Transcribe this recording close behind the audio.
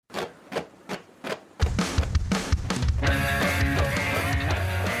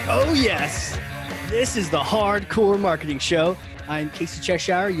Oh, yes. This is the Hardcore Marketing Show. I'm Casey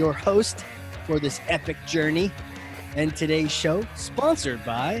Cheshire, your host for this epic journey. And today's show, sponsored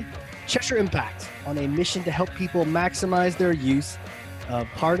by Cheshire Impact, on a mission to help people maximize their use of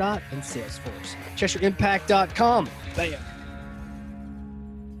Pardot and Salesforce. CheshireImpact.com. Bam.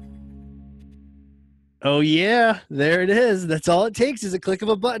 Oh, yeah, there it is. That's all it takes is a click of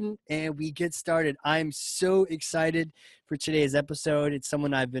a button, and we get started. I'm so excited for today's episode. It's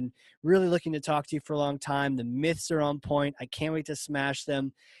someone I've been really looking to talk to for a long time. The myths are on point. I can't wait to smash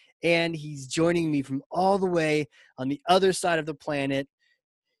them. And he's joining me from all the way on the other side of the planet.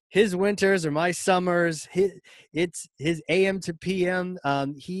 His winters are my summers. It's his AM to PM.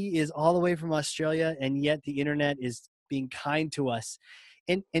 He is all the way from Australia, and yet the internet is being kind to us.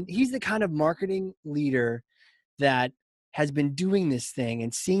 And he's the kind of marketing leader that has been doing this thing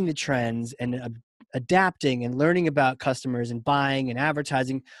and seeing the trends and adapting and learning about customers and buying and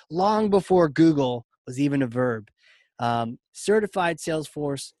advertising long before Google was even a verb. Certified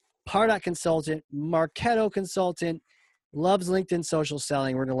Salesforce, Pardot consultant, Marketo consultant, loves LinkedIn social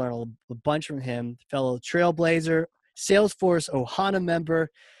selling. We're going to learn a bunch from him. Fellow trailblazer, Salesforce Ohana member,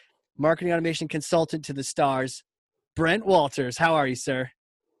 marketing automation consultant to the stars, Brent Walters. How are you, sir?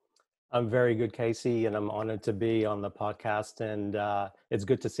 I'm very good, Casey, and I'm honored to be on the podcast. And it's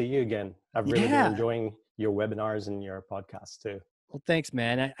good to see you again. I've really been enjoying your webinars and your podcast too. Well, thanks,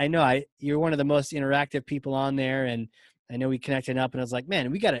 man. I know you're one of the most interactive people on there, and I know we connected up. And I was like,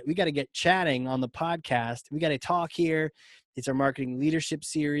 man, we gotta get chatting on the podcast. We gotta talk here. It's our marketing leadership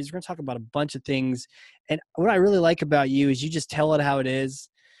series. We're gonna talk about a bunch of things. And what I really like about you is you just tell it how it is.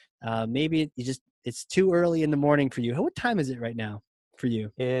 Maybe it's too early in the morning for you. What time is it right now for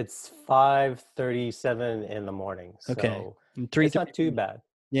you? It's 5:37 in the morning. So okay. It's not too bad.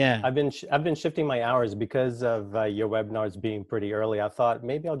 Yeah. I've been shifting my hours because of your webinars being pretty early. I thought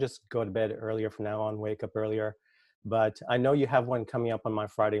maybe I'll just go to bed earlier from now on, wake up earlier. But I know you have one coming up on my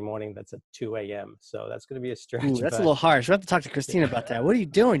Friday morning that's at 2 a.m. So that's going to be a stretch. Ooh, that's a little harsh. We'll have to talk to Christina about that. What are you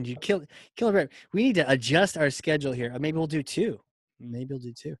doing? You kill her. We need to adjust our schedule here. Maybe we'll do two.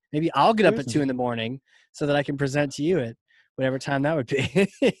 Maybe I'll get up at 2 a.m. so that I can present to you at whatever time that would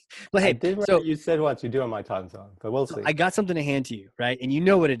be. But hey, so you said once you do on my time zone, but we'll see. I got something to hand to you, right? And you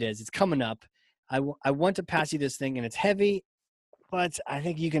know what it is. It's coming up. I want to pass you this thing, and it's heavy, but I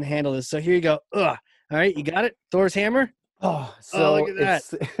think you can handle this. So here you go. Ugh. All right, you got it? Thor's hammer? Oh, so look at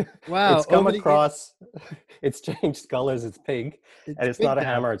that. Wow. It's come across, it's changed colors, it's pink, and it's not a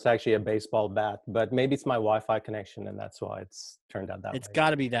hammer, it's actually a baseball bat, but maybe it's my Wi-Fi connection, and that's why it's turned out that way. It's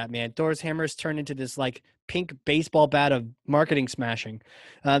got to be that, man. Thor's hammer's turned into this like pink baseball bat of marketing smashing.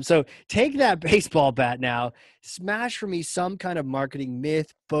 So take that baseball bat now, smash for me some kind of marketing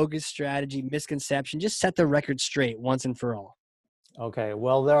myth, bogus strategy, misconception. Just set the record straight once and for all. Okay,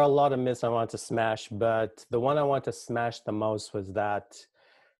 well, there are a lot of myths I want to smash, but the one I want to smash the most was that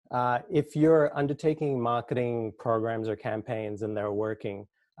if you're undertaking marketing programs or campaigns and they're working,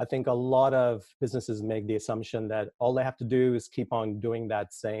 I think a lot of businesses make the assumption that all they have to do is keep on doing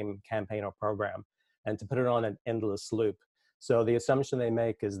that same campaign or program and to put it on an endless loop. So the assumption they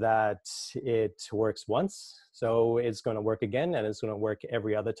make is that it works once, so it's going to work again, and it's going to work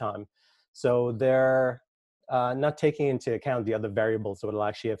every other time. So they're not taking into account the other variables that will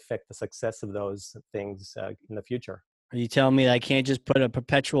actually affect the success of those things in the future. Are you telling me that I can't just put a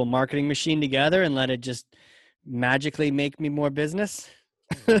perpetual marketing machine together and let it just magically make me more business?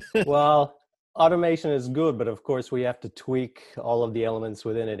 Well, automation is good, but of course we have to tweak all of the elements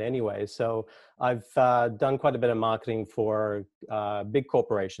within it anyway. So I've done quite a bit of marketing for big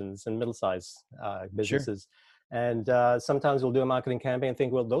corporations and middle-sized businesses. Sure. And sometimes we'll do a marketing campaign and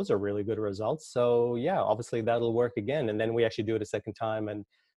think, well, those are really good results. So yeah, obviously that'll work again. And then we actually do it a second time and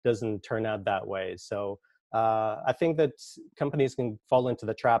it doesn't turn out that way. So I think that companies can fall into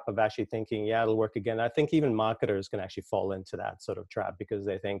the trap of actually thinking, yeah, it'll work again. I think even marketers can actually fall into that sort of trap because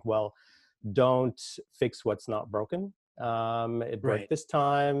they think, well, don't fix what's not broken. It worked this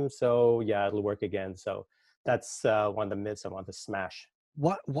time. So yeah, it'll work again. So that's one of the myths I want to smash.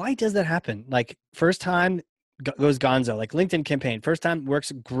 Why does that happen? Like first time, goes gonzo, like LinkedIn campaign. First time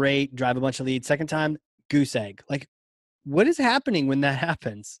works great, drive a bunch of leads. Second time, goose egg. Like what is happening when that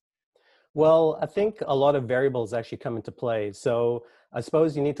happens? Well, I think a lot of variables actually come into play. So I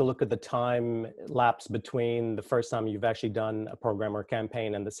suppose you need to look at the time lapse between the first time you've actually done a program or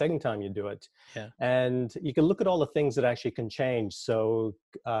campaign and the second time you do it. Yeah. And you can look at all the things that actually can change. So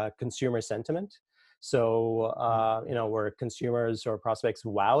consumer sentiment. So, Mm. where consumers or prospects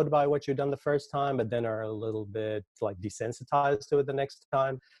wowed by what you've done the first time, but then are a little bit like desensitized to it the next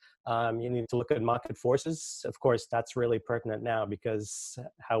time. You need to look at market forces. Of course, that's really pertinent now because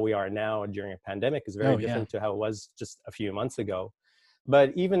how we are now during a pandemic is very Oh yeah. different to how it was just a few months ago.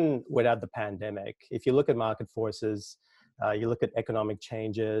 But even without the pandemic, if you look at market forces, you look at economic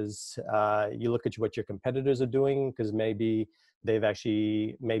changes, you look at what your competitors are doing, because maybe they've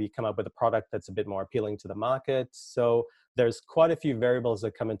actually maybe come up with a product that's a bit more appealing to the market. So there's quite a few variables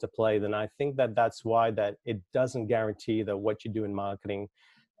that come into play. Then I think that that's why that it doesn't guarantee that what you do in marketing,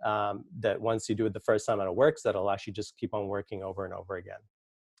 that once you do it the first time and it works, that it'll actually just keep on working over and over again.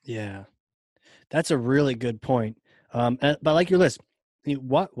 Yeah. That's a really good point. But like your list,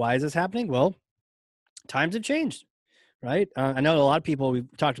 why is this happening? Well, times have changed, right? I know a lot of people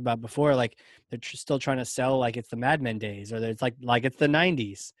we've talked about before, like they're still trying to sell like it's the Mad Men days, or that it's like it's the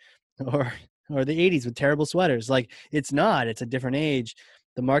 '90s, or or the '80s with terrible sweaters. Like it's not. It's a different age.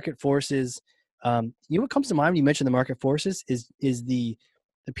 The market forces. What comes to mind when you mention the market forces is the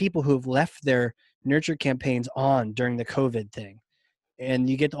people who have left their nurture campaigns on during the COVID thing, and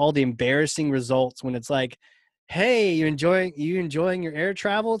you get all the embarrassing results when it's like, hey, you enjoying your air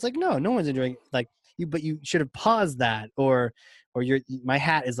travel? It's like, no one's enjoying, like, but you should have paused that, or my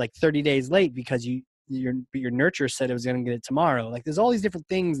hat is like 30 days late because your nurture said it was going to get it tomorrow. Like there's all these different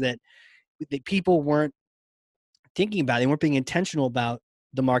things that people weren't thinking about. They weren't being intentional about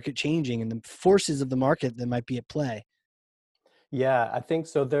the market changing and the forces of the market that might be at play. Yeah, I think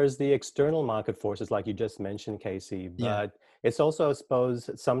so. There's the external market forces, like you just mentioned, Casey, Yeah. but it's also, I suppose,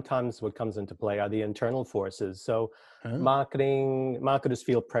 sometimes what comes into play are the internal forces. So, Oh, marketers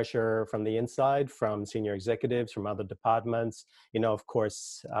feel pressure from the inside, from senior executives, from other departments. Of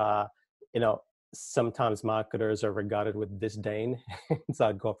course, you know, sometimes marketers are regarded with disdain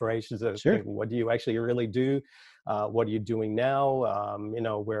inside corporations. Okay, sure. what do you actually really do? What are you doing now?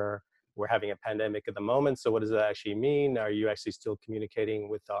 We're having a pandemic at the moment. So what does that actually mean? Are you actually still communicating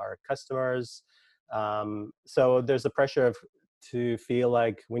with our customers? So there's the pressure to feel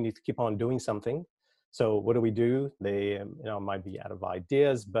like we need to keep on doing something. So what do? They might be out of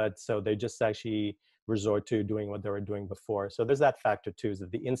ideas, but so they just actually resort to doing what they were doing before. So there's that factor too, is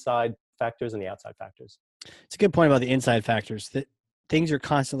that the inside factors and the outside factors. It's a good point about the inside factors, that things are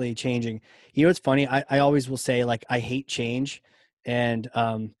constantly changing. You know, what's funny? I always will say, like, I hate change. And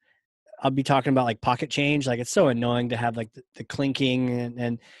I'll be talking about like pocket change. Like it's so annoying to have like the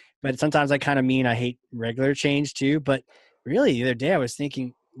clinking but sometimes I kind of mean I hate regular change too. But really the other day I was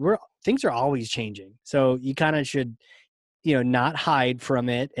thinking things are always changing. So you kind of should, not hide from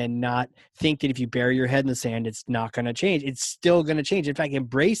it and not think that if you bury your head in the sand, it's not going to change. It's still going to change. In fact,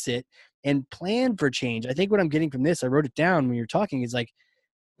 embrace it and plan for change. I think what I'm getting from this, I wrote it down when you're talking, is like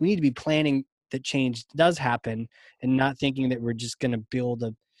we need to be planning that change does happen and not thinking that we're just going to build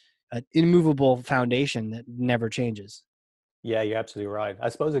an immovable foundation that never changes. Yeah, you're absolutely right. I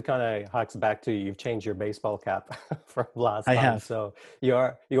suppose it kind of harks back to you've changed your baseball cap from last I time, have. so you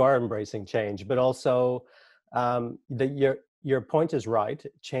are embracing change, but also your point is right.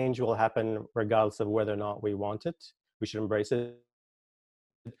 Change will happen regardless of whether or not we want it. We should embrace it,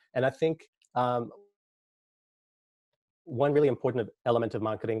 and I think one really important element of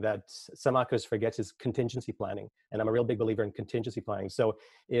marketing that some marketers forget is contingency planning. And I'm a real big believer in contingency planning. So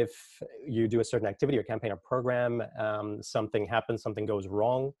if you do a certain activity or campaign or program, something happens, something goes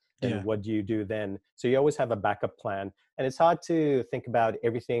wrong, then Yeah. what do you do then? So you always have a backup plan. And it's hard to think about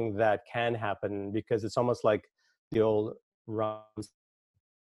everything that can happen because it's almost like the old Rumsfeld,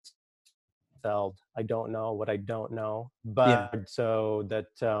 I don't know what I don't know. Yeah. But so that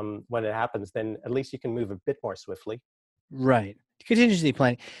when it happens, then at least you can move a bit more swiftly. Right. Contingency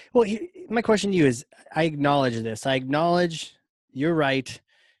planning. Well, my question to you is, I acknowledge this. I acknowledge you're right.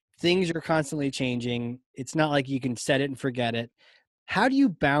 Things are constantly changing. It's not like you can set it and forget it. How do you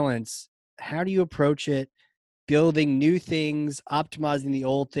balance? How do you approach it? Building new things, optimizing the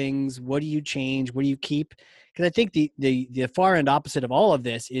old things. What do you change? What do you keep? Because I think the far end opposite of all of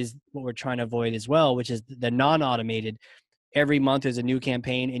this is what we're trying to avoid as well, which is the non-automated. Every month is a new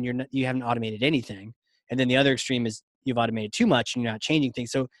campaign, and you haven't automated anything. And then the other extreme is you've automated too much and you're not changing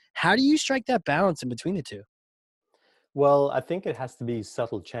things. So how do you strike that balance in between the two? Well, I think it has to be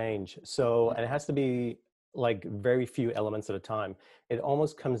subtle change. So, and it has to be like very few elements at a time. It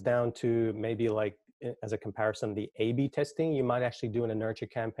almost comes down to maybe like as a comparison, the A/B testing you might actually do in a nurture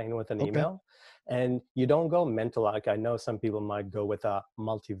campaign with an Okay. email. And you don't go mental. Like I know some people might go with a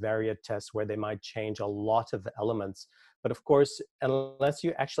multivariate test where they might change a lot of the elements. But of course, unless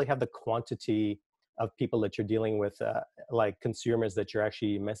you actually have the quantity of people that you're dealing with, like consumers that you're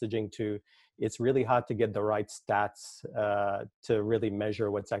actually messaging to, it's really hard to get the right stats to really measure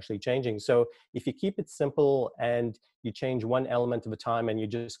what's actually changing. So if you keep it simple and you change one element at a time and you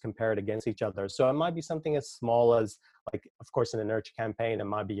just compare it against each other. So it might be something as small as, like, of course, in a nurture campaign, it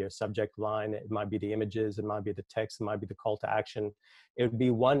might be your subject line, it might be the images, it might be the text, it might be the call to action. It would be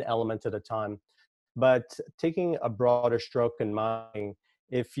one element at a time. But taking a broader stroke in mind,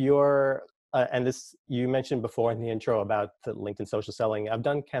 if you're, and this you mentioned before in the intro about the LinkedIn social selling, I've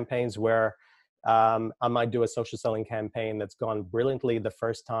done campaigns where I might do a social selling campaign that's gone brilliantly the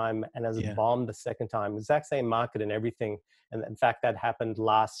first time and has Yeah. bombed the second time. Exact same market and everything. And in fact, that happened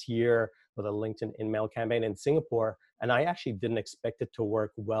last year with a LinkedIn in-mail campaign in Singapore. And I actually didn't expect it to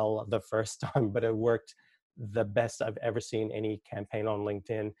work well the first time, but it worked the best I've ever seen any campaign on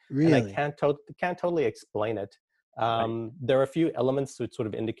LinkedIn. And I Really? can't totally explain it. Right. There are a few elements that sort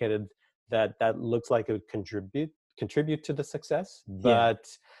of indicated that looks like it would contribute to the success, Yeah.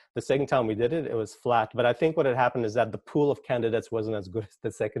 but the second time we did it, it was flat. But I think what had happened is that the pool of candidates wasn't as good as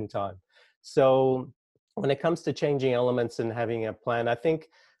the second time. So when it comes to changing elements and having a plan, I think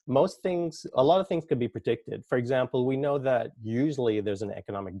a lot of things could be predicted. For example, we know that usually there's an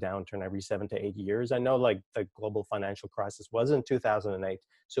economic downturn every 7 to 8 years. I know, like, the global financial crisis was in 2008.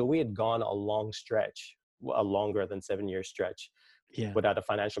 So we had gone a long stretch, a longer than 7 year stretch Yeah. without a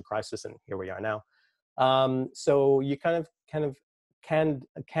financial crisis. And here we are now. So you kind of can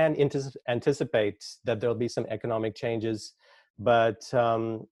anticipate that there'll be some economic changes, but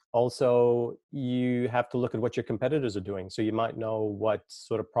also you have to look at what your competitors are doing. So you might know what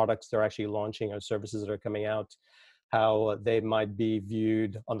sort of products they're actually launching or services that are coming out, how they might be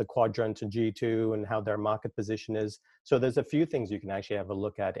viewed on the quadrant and G2, and how their market position is. So there's a few things you can actually have a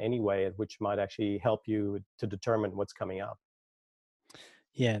look at anyway, which might actually help you to determine what's coming up.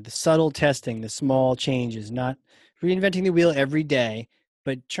 Yeah. The subtle testing, the small changes, not reinventing the wheel every day,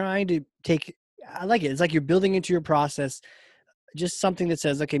 but trying to take, I like it. It's like you're building into your process just something that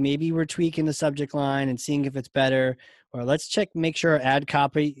says, okay, maybe we're tweaking the subject line and seeing if it's better, or let's check, make sure our ad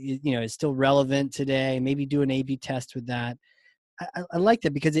copy, is still relevant today. Maybe do an A/B test with that. I like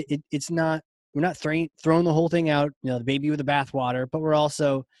that because it's not, we're not throwing the whole thing out, the baby with the bathwater, but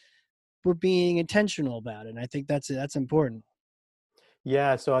we're being intentional about it. And I think that's important.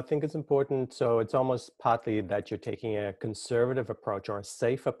 Yeah, so I think it's important. So it's almost partly that you're taking a conservative approach or a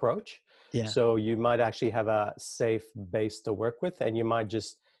safe approach. Yeah. So you might actually have a safe base to work with, and you might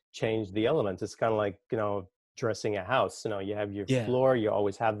just change the elements. It's kind of like, dressing a house. You have your Yeah. floor, you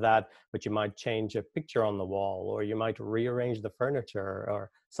always have that, but you might change a picture on the wall, or you might rearrange the furniture or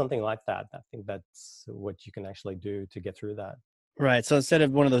something like that. I think that's what you can actually do to get through that. Right. So instead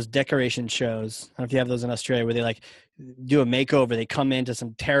of one of those decoration shows, I don't know if you have those in Australia where they like do a makeover, they come into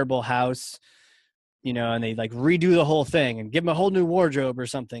some terrible house, and they like redo the whole thing and give them a whole new wardrobe or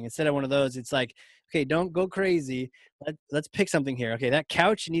something. Instead of one of those, it's like, okay, don't go crazy. Let's pick something here. Okay, that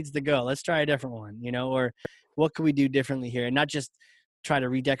couch needs to go. Let's try a different one, or what could we do differently here? And not just try to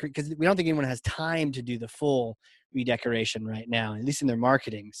redecorate, because we don't think anyone has time to do the full redecoration right now, at least in their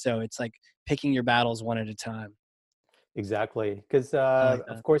marketing. So it's like picking your battles one at a time. Exactly, because I like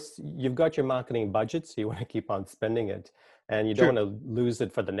of that. course you've got your marketing budget, so you want to keep on spending it, and you don't True. want to lose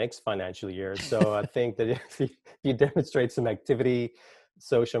it for the next financial year. So I think that if you demonstrate some activity,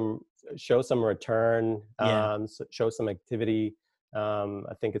 so show some return, Yeah. show some activity,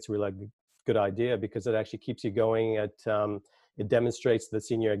 I think it's really a good idea because it actually keeps you going. It demonstrates to the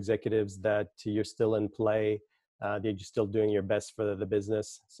senior executives that you're still in play, that you're still doing your best for the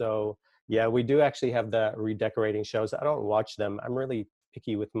business. So. Yeah, we do actually have the redecorating shows. I don't watch them. I'm really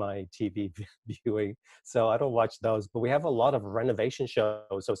picky with my TV viewing, so I don't watch those. But we have a lot of renovation shows.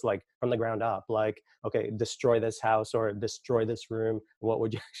 So it's like from the ground up, like, okay, destroy this house or destroy this room. What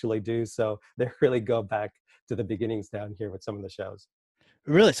would you actually do? So they really go back to the beginnings down here with some of the shows.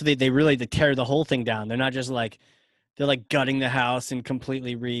 Really? So they really they tear the whole thing down. They're not just like they're like gutting the house and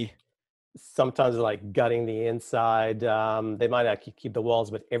completely Sometimes like gutting the inside. They might actually keep the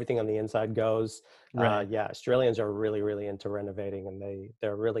walls, but everything on the inside goes. right. Yeah, Australians are really, really into renovating, and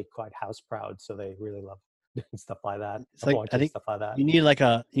they're really quite house proud. So they really love doing stuff like that, It's like I watching think stuff like that. you need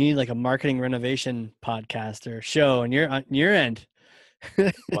like a marketing renovation podcast or show on your end.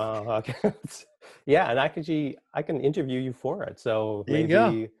 There Wow. Okay. Yeah, and I can interview you for it. So you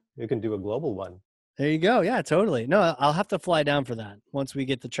go. maybe you can do a global one. There you go. Yeah, totally. No, I'll have to fly down for that once we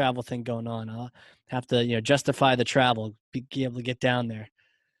get the travel thing going on. I'll have to, justify the travel, be able to get down there,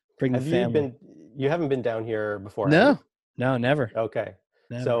 bring the Have you family. been? You haven't been down here before, have you? No, no, never. Okay.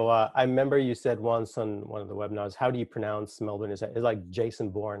 Never. So I remember you said once on one of the webinars, how do you pronounce Melbourne? Is it like Jason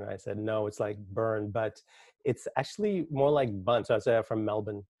Bourne? And I said, no, it's like Burn, but it's actually more like bun. So I said I'm from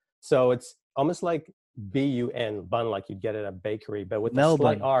Melbourne. So it's almost like B-U-N, bun, like you'd get at a bakery, but with a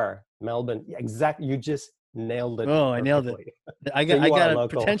slight Melbourne. R, Melbourne. Yeah, exactly. You just nailed it Oh, I nailed it. perfectly. I So got I you are a got a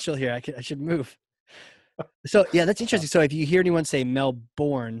local. potential here. I should move. So yeah, that's Uh, interesting. So if you hear anyone say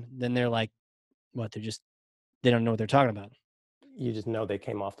Melbourne, then they're like, what? They don't know what they're talking about. you just know they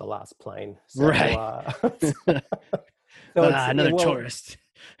came off the last plane. So, Right. so it Another will. tourist.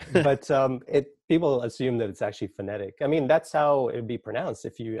 But it people assume that it's actually phonetic. I mean, that's how it'd be pronounced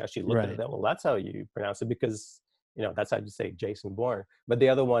if you actually looked at it. Right. That well, that's how you pronounce it because that's how you say Jason Bourne. But the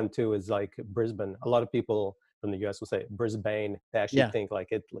other one too is like Brisbane. A lot of people from the US will say Brisbane. They actually Yeah. think like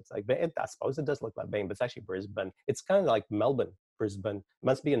it looks like Bane. I suppose it does look like Bane, but it's actually Brisbane. It's kind of like Melbourne, Brisbane. It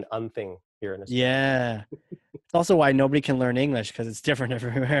must be an thing here in Australia. Yeah. It's also why nobody can learn English because it's different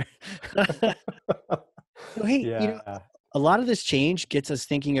everywhere. So hey, Yeah, a lot of this change gets us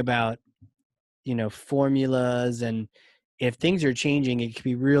thinking about, formulas, and if things are changing, it can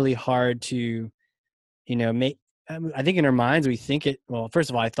be really hard to, make. I think in our minds we think it. Well, first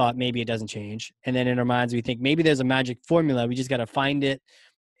of all, I thought maybe it doesn't change, and then in our minds we think maybe there's a magic formula. We just got to find it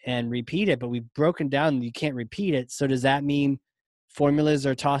and repeat it. But we've broken down you can't repeat it. So does that mean formulas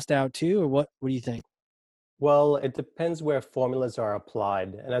are tossed out too, or what? What do you think? well, it depends where formulas are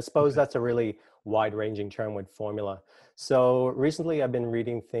applied. And I suppose Okay. that's a really wide-ranging term with formula. So recently I've been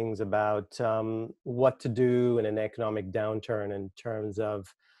reading things about what to do in an economic downturn in terms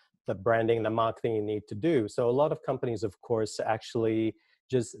of the branding, the marketing you need to do. So a lot of companies, of course, actually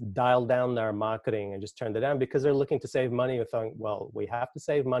just dial down their marketing and just turn it down because they're looking to save money. Or thinking, well, we have to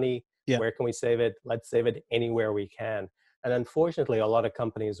save money. Yeah. Where can we save it? Let's save it anywhere we can. And unfortunately, a lot of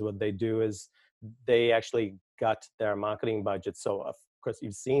companies, what they do is they actually got their marketing budget. So of course,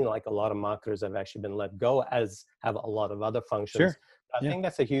 you've seen like a lot of marketers have actually been let go, as have a lot of other functions. Sure. I Yeah. think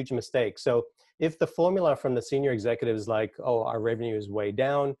that's a huge mistake. So if the formula from the senior executives like, oh, our revenue is way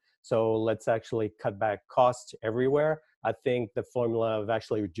down, so let's actually cut back costs everywhere, I think the formula of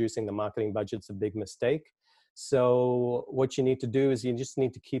actually reducing the marketing budget's a big mistake. So what you need to do is you just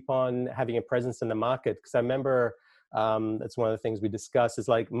need to keep on having a presence in the market. Because I remember that's one of the things we discuss is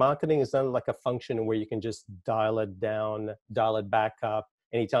like marketing is not like a function where you can just dial it down, dial it back up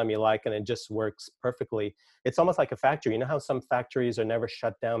anytime you like, and it just works perfectly. It's almost like a factory. You know how some factories are never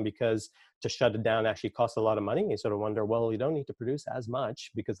shut down because to shut it down actually costs a lot of money? You sort of wonder, well, you don't need to produce as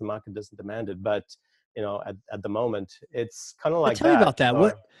much because the market doesn't demand it. But at the moment, it's kind of Yeah, like tell me that. about that.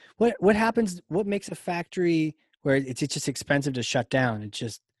 Or What happens? What makes a factory where it's just expensive to shut down? It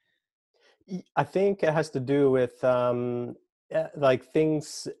just I think it has to do with like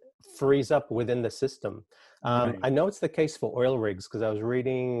things freeze up within the system. right. I know it's the case for oil rigs because I was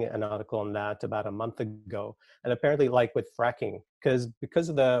reading an article on that about a month ago, and apparently, like with fracking, because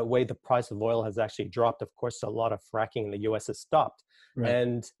of the way the price of oil has actually dropped, of course, a lot of fracking in the U.S. has stopped. Right.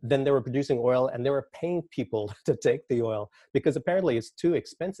 And then they were producing oil and they were paying people to take the oil because apparently it's too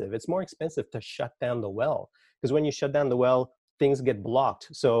expensive. It's more expensive to shut down the well because when you shut down the well, things get blocked.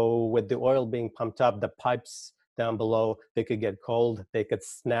 So with the oil being pumped up, the pipes down below, they could get cold, they could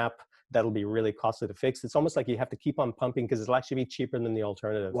snap. That'll be really costly to fix. It's almost like you have to keep on pumping because it'll actually be cheaper than the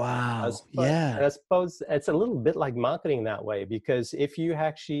alternative. Wow. And Yeah. I suppose it's a little bit like marketing that way because if you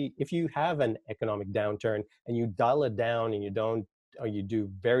have an economic downturn and you dial it down and you don't or you do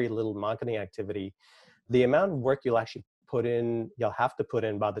very little marketing activity, the amount of work you'll have to put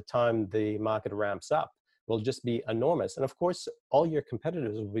in by the time the market ramps up will just be enormous. And of course, all your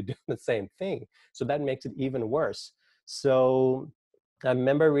competitors will be doing the same thing. So that makes it even worse. So I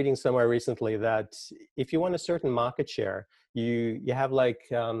remember reading somewhere recently that if you want a certain market share, you have like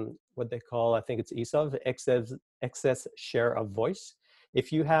what they call, I think it's ESOV, excess share of voice.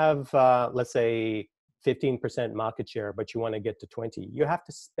 If you have, let's say, 15% market share, but you want to get to 20, you have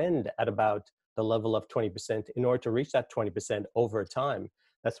to spend at about the level of 20% in order to reach that 20% over time.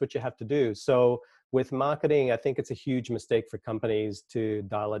 That's what you have to do. So with marketing, I think it's a huge mistake for companies to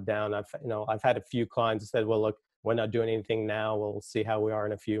dial it down. I've had a few clients that said, well, look, we're not doing anything now. We'll see how we are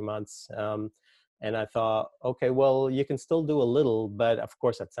in a few months. And I thought, okay, well, you can still do a little, but of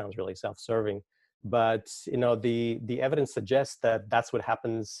course that sounds really self-serving. But the evidence suggests that that's what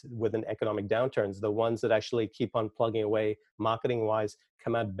happens within economic downturns. The ones that actually keep on plugging away marketing-wise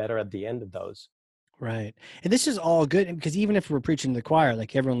come out better at the end of those. Right. And this is all good because even if we're preaching to the choir,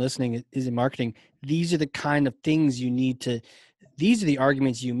 like everyone listening is in marketing, these are the kind of things you need to, these are the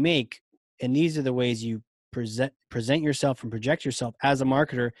arguments you make, and these are the ways you present yourself and project yourself as a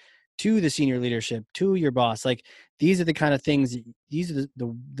marketer to the senior leadership, to your boss. Like these are the kind of things, these are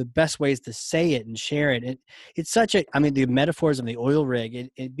the best ways to say it and share it. It's such a, I mean, the metaphors of the oil rig,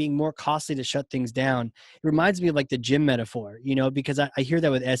 it being more costly to shut things down. It reminds me of like the gym metaphor, because I hear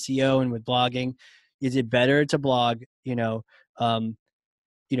that with SEO and with blogging. Is it better to blog, um,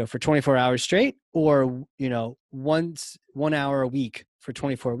 for 24 hours straight, or, once 1 hour a week for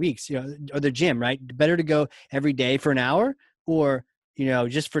 24 weeks, or the gym, right? Better to go every day for an hour, or,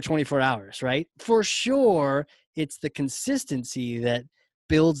 just for 24 hours, right? For sure. It's the consistency that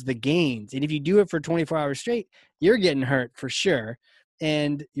builds the gains. And if you do it for 24 hours straight, you're getting hurt for sure.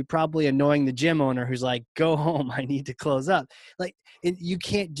 And you're probably annoying the gym owner who's like, go home, I need to close up. Like, you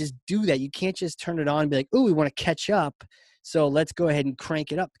can't just do that. You can't just turn it on and be like, oh, we want to catch up, so let's go ahead and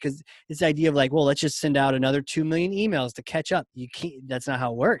crank it up, because this idea of like, well, let's just send out another 2 million emails to catch up. You can't, that's not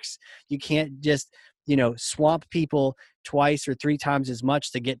how it works. You can't just, swamp people twice or three times as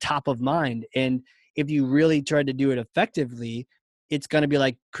much to get top of mind. And if you really try to do it effectively, it's going to be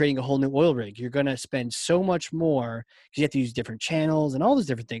like creating a whole new oil rig. You're going to spend so much more because you have to use different channels and all those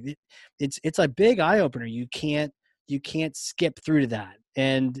different things. It's a big eye opener. You can't skip through to that.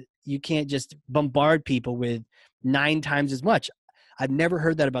 And you can't just bombard people with 9 times as much. I've never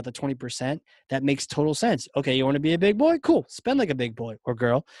heard that about the 20%. That makes total sense. Okay, you want to be a big boy? Cool. Spend like a big boy or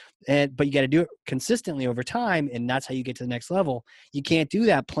girl. But you got to do it consistently over time, and that's how you get to the next level. You can't do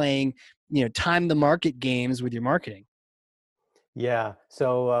that playing, time the market games with your marketing. Yeah.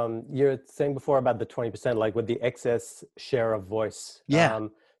 So you're saying before about the 20%, like with the excess share of voice. Yeah.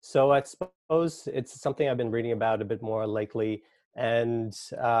 So I suppose it's something I've been reading about a bit more lately. And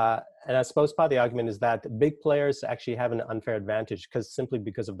I suppose part of the argument is that big players actually have an unfair advantage simply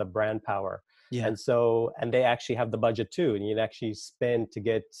because of the brand power. Yeah. And they actually have the budget too, and you'd actually spend to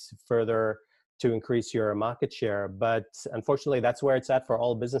get further to increase your market share. But unfortunately, that's where it's at for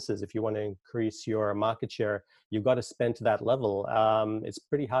all businesses. If you want to increase your market share, you've got to spend to that level. It's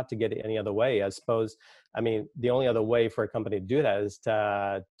pretty hard to get it any other way, I suppose. I mean, the only other way for a company to do that is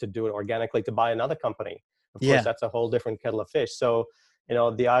to do it organically, to buy another company. Of course, Yeah. that's a whole different kettle of fish. So,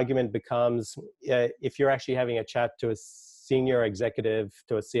 the argument becomes, if you're actually having a chat to a senior executive,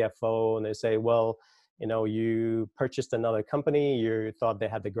 to a CFO, and they say, well, you purchased another company, you thought they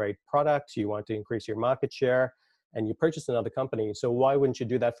had the great product, you want to increase your market share, and you purchased another company. So why wouldn't you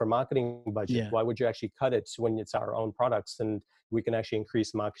do that for marketing budget? Yeah. Why would you actually cut it when it's our own products? And we can actually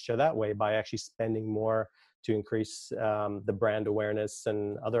increase market share that way by actually spending more to increase the brand awareness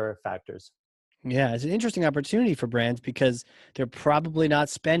and other factors. Yeah, it's an interesting opportunity for brands because they're probably not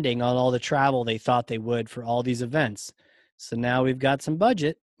spending on all the travel they thought they would for all these events. So now we've got some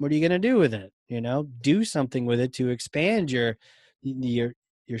budget. What are you going to do with it? Do something with it to expand your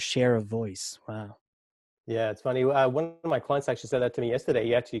your share of voice. Wow. Yeah, it's funny. One of my clients actually said that to me yesterday.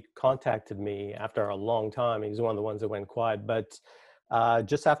 He actually contacted me after a long time. He's one of the ones that went quiet. But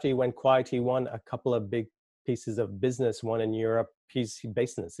just after he went quiet, he won a couple of big pieces of business, one in Europe. He's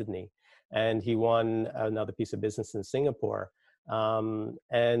based in Sydney. And he won another piece of business in Singapore.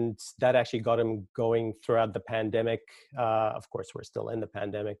 And that actually got him going throughout the pandemic. Of course, we're still in the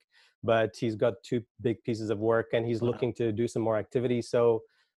pandemic, but he's got two big pieces of work and he's Wow. looking to do some more activity. So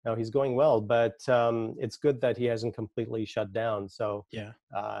no, he's going well, but it's good that he hasn't completely shut down. So Yeah.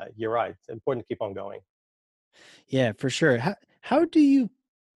 you're right. It's important to keep on going. Yeah, for sure. How do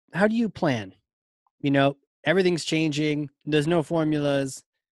you plan? Everything's changing. There's no formulas.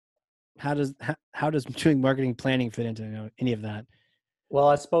 How does doing marketing planning fit into any of that? Well,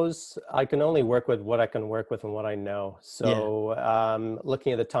 I suppose I can only work with what I can work with and what I know. Yeah. So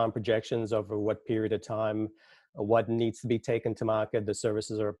looking at the time projections over what period of time, what needs to be taken to market, the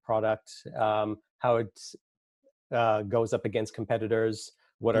services or product, how it goes up against competitors,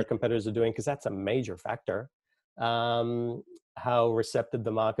 what Yeah. our competitors are doing, because that's a major factor. Um, how receptive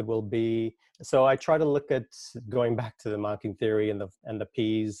the market will be. So I try to look at going back to the marketing theory and the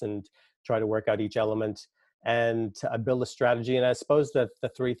P's and try to work out each element. And I build a strategy. And I suppose that the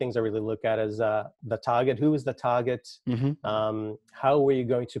three things I really look at is the target. Who is the target? Hmm. How are you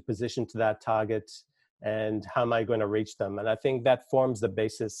going to position to that target? And how am I going to reach them? And I think that forms the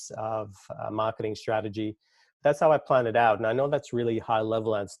basis of marketing strategy. That's how I plan it out. And I know that's really high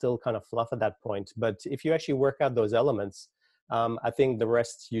level and still kind of fluff at that point. But if you actually work out those elements, I think the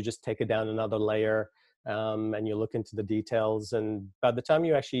rest, you just take it down another layer and you look into the details. And by the time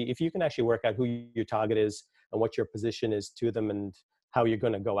if you can actually work out who your target is and what your position is to them and how you're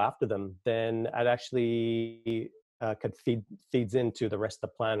going to go after them, then it actually feeds into the rest of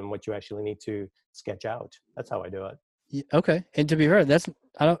the plan and what you actually need to sketch out. That's how I do it. Yeah, okay. And to be fair,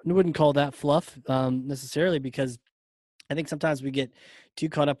 I wouldn't call that fluff necessarily, because I think sometimes we get too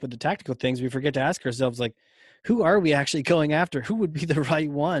caught up with the tactical things. We forget to ask ourselves, like, who are we actually going after? Who would be the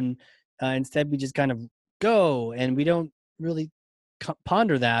right one? Instead, we just kind of go and we don't really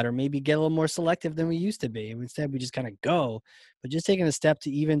ponder that, or maybe get a little more selective than we used to be. Instead, we just kind of go. But just taking a step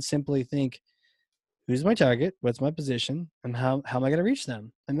to even simply think, who's my target? What's my position? And how am I going to reach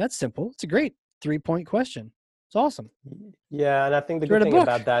them? And that's simple. It's a great 3-point question. It's awesome. Yeah, and I think the Let's write good a thing book.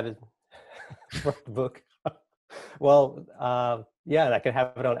 about that is write the book. Well, yeah, and I can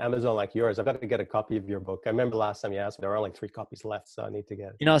have it on Amazon like yours. I've got to get a copy of your book. I remember last time you asked me, there were only 3 copies left, so I need to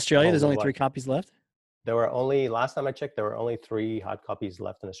get In a Australia, hold there's of only one. 3 copies left. There were only, last time I checked, there were only 3 hard copies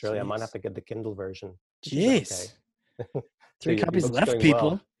left in Australia. I might have Jeez. to get the Kindle version, which is okay. Jeez. So 3 your copies book's left, doing well.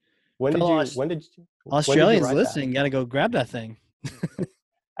 people. Fellow When did you Australians write that? listening, got to go grab that thing.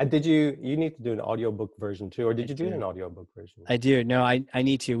 And you need to do an audiobook version too, or I did you do do. an audiobook version? I do. No, I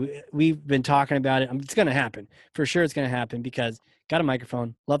need to. We've been talking about it. It's going to happen. For sure it's going to happen because got a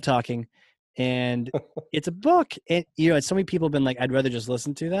microphone, love talking, and it's a book. And, so many people have been like, I'd rather just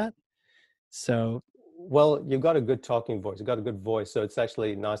listen to that. So Well, you've got a good talking voice. You've got a good voice, so it's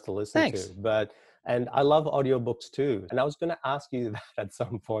actually nice to listen thanks. to. And I love audiobooks too. And I was going to ask you that at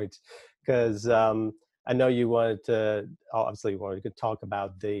some point because I know you wanted to, obviously, you wanted to talk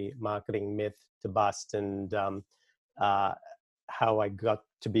about the marketing myth to bust and uh, how I got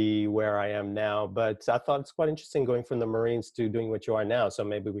to be where I am now. But I thought it's quite interesting going from the Marines to doing what you are now. So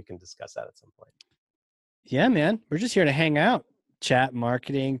maybe we can discuss that at some point. Yeah, man. We're just here to hang out, chat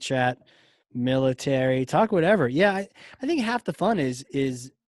marketing, chat military, talk whatever. Yeah, I think half the fun is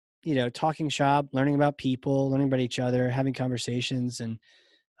talking shop, learning about people, learning about each other, having conversations, and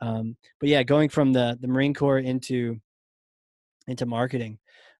but yeah, going from the Marine Corps into marketing.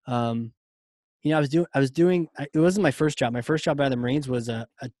 Um, I was doing it wasn't my first job. My first job out of the Marines was a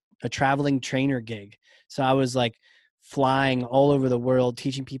traveling trainer gig. So I was like flying all over the world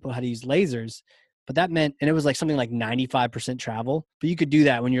teaching people how to use lasers. But that meant, and it was like something like 95% travel, but you could do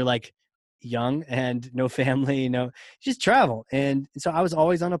that when you're like young and no family, just travel. And so I was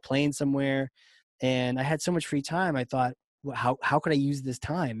always on a plane somewhere and I had so much free time. I thought, well, how could I use this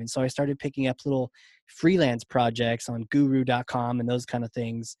time? And so I started picking up little freelance projects on guru.com and those kind of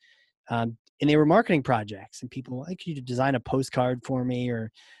things. And they were marketing projects and people like you to design a postcard for me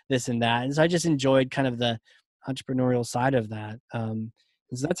or this and that. And so I just enjoyed kind of the entrepreneurial side of that. And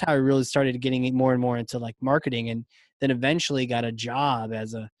so that's how I really started getting more and more into like marketing, and then eventually got a job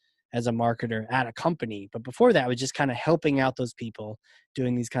as a marketer at a company. But before that, I was just kind of helping out those people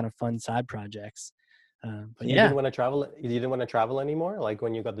doing these kind of fun side projects. But So you yeah, didn't want to travel. You didn't want to travel anymore, like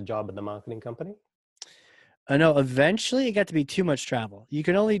when you got the job at the marketing company. I know eventually it got to be too much travel. You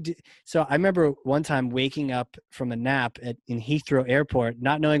can only do, so I remember one time waking up from a nap in Heathrow Airport,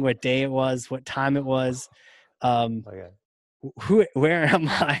 not knowing what day it was, what time it was, um, Okay. where am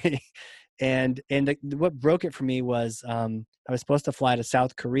I? And what broke it for me was I was supposed to fly to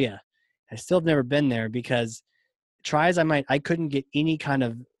South Korea. I still have never been there because try as I might, I couldn't get any kind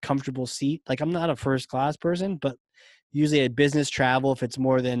of comfortable seat. Like I'm not a first class person, but usually at business travel, if it's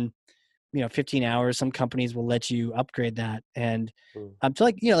more than 15 hours, some companies will let you upgrade that. And Mm. to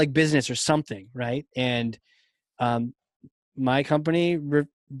like, like business or something. Right. And um, my company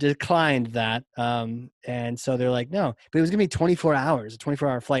declined that. And so they're like, no, but it was gonna be 24 hours, a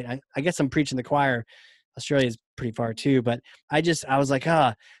 24-hour flight. I guess I'm preaching the choir. Australia is pretty far too, but I was like,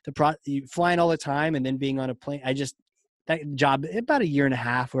 flying all the time and then being on a plane. That job about a year and a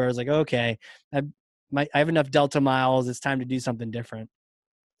half where I was like, okay, I, I have enough Delta miles. It's time to do something different.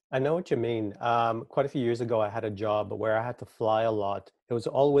 I know what you mean. Quite a few years ago, I had a job where I had to fly a lot. It was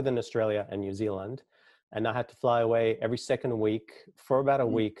all within Australia and New Zealand, and I had to fly away every second week for about a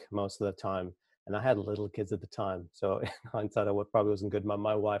Mm. week most of the time. And I had little kids at the time, so in hindsight, probably wasn't good.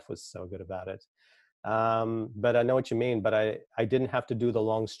 My wife was so good about it. But I know what you mean. But I didn't have to do the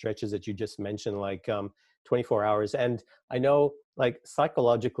long stretches that you just mentioned, like 24 hours. And I know, like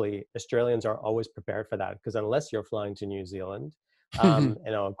psychologically, Australians are always prepared for that because unless you're flying to New Zealand,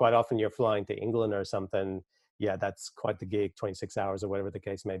 quite often you're flying to England or something. Yeah, that's quite the gig, 26 hours or whatever the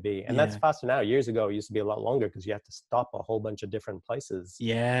case may be. And that's Yeah. faster now. Years ago, it used to be a lot longer because you have to stop a whole bunch of different places.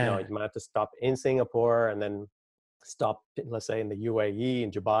 Yeah. You might have to stop in Singapore and then stop, let's say, in the UAE,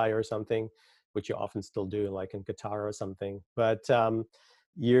 in Dubai or something, which you often still do, like in Qatar or something. But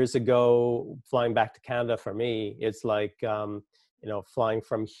years ago, flying back to Canada for me, it's like, flying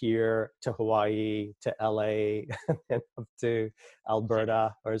from here to Hawaii to LA and up to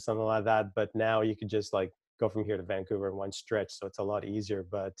Alberta or something like that. But now you could just like go from here to Vancouver in one stretch. So it's a lot easier.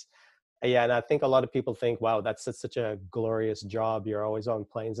 But yeah, and I think a lot of people think, wow, that's such a glorious job. You're always on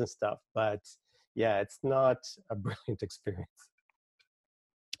planes and stuff. But Yeah, it's not a brilliant experience.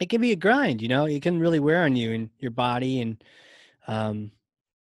 It can be a grind, it can really wear on you and your body. Um,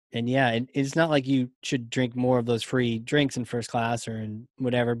 and yeah, it's not like you should drink more of those free drinks in first class or in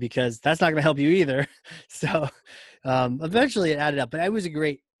whatever, because that's not going to help you either. So, eventually it added up, but it was a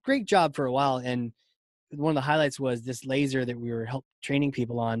great job for a while. And one of the highlights was this laser that we were help training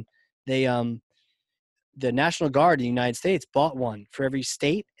people on. They, the National Guard in the United States bought one for every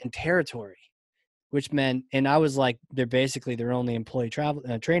state and territory, which meant, and I was like, they're basically their only employee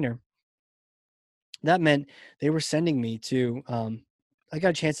trainer. That meant they were sending me to, I got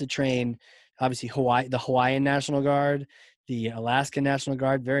a chance to train, obviously, the Hawaiian National Guard, the Alaskan National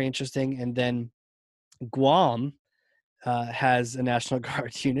Guard, very interesting. And then Guam has a National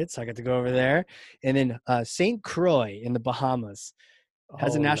Guard unit, so I got to go over there. And then St. Croix in the Bahamas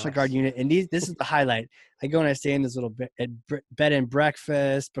has a Oh, National Guard nice. unit. And this is the highlight. I go and I stay in this little bed and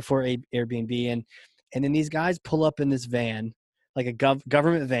breakfast before Airbnb. And then these guys pull up in this van, like a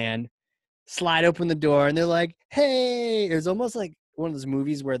government van, slide open the door, and they're like, hey, it was almost like one of those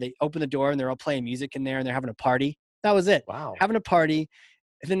movies where they open the door and they're all playing music in there and they're having a party. That was it. Wow. Having a party.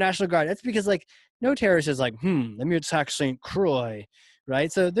 If the National Guard, that's because like no terrorist is like, let me attack St. Croix,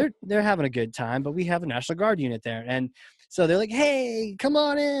 right? So they're having a good time, but we have a National Guard unit there. And so they're like, hey, come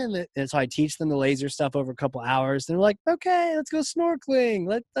on in. And so I teach them the laser stuff over a couple hours. And they're like, okay, let's go snorkeling.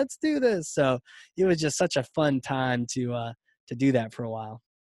 Let's do this. So it was just such a fun time to do that for a while.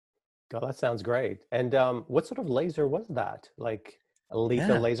 God, that sounds great. And what sort of laser was that? Like a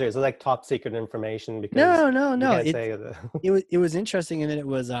lethal Yeah. laser? Is it like top secret information? Because No, no, you no. can't It say the it was interesting in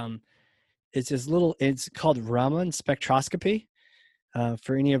that it's this little, it's called Raman spectroscopy.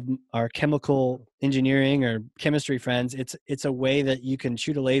 For any of our chemical engineering or chemistry friends, it's a way that you can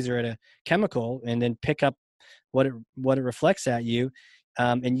shoot a laser at a chemical and then pick up what it reflects at you,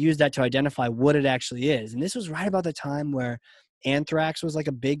 and use that to identify what it actually is. And this was right about the time where anthrax was like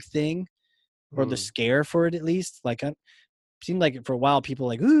a big thing, or the Hmm. scare for it at least. Like seemed like for a while people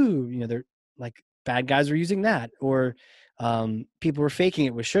were like, ooh, they're like bad guys were using that, or people were faking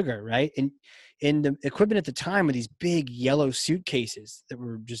it with sugar, right? And the equipment at the time were these big yellow suitcases that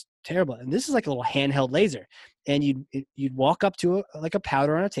were just terrible. And this is like a little handheld laser, and you'd walk up to like a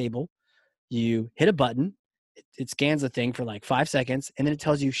powder on a table, you hit a button, it scans the thing for like 5 seconds, and then it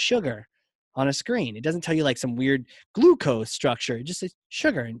tells you sugar on a screen. It doesn't tell you like some weird glucose structure. It just says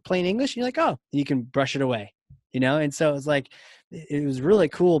sugar in plain English. And you're like, oh, and you can brush it away, And so it's like, it was really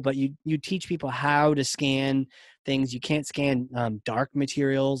cool, but you teach people how to scan things. You can't scan dark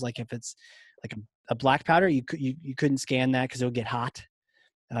materials. Like if it's like a black powder, you couldn't scan that because it'll get hot.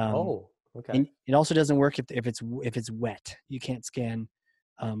 Um, Oh, okay. and it also doesn't work if it's wet. You can't scan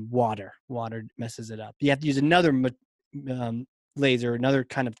water. Water messes it up. You have to use another um, laser, another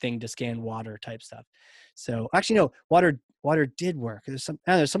kind of thing to scan water type stuff. So actually, no, water did work. There's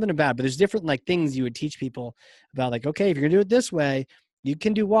something about it, but there's different like things you would teach people about. Like, okay, if you're gonna do it this way, you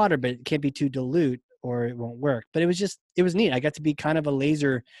can do water, but it can't be too dilute or it won't work. But it was neat. I got to be kind of a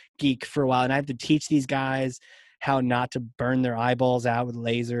laser geek for a while, and I have to teach these guys how not to burn their eyeballs out with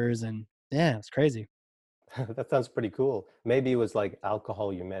lasers. And yeah, it's crazy. That sounds pretty cool. Maybe it was like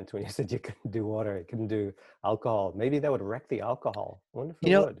alcohol you meant when you said you couldn't do water, you couldn't do alcohol. Maybe that would wreck the alcohol. I wonder if it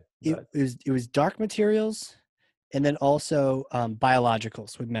You know, would, it, but it was it was dark materials, and then also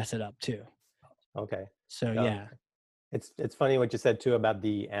biologicals would mess it up too. okay. So Um, yeah. it's funny what you said too about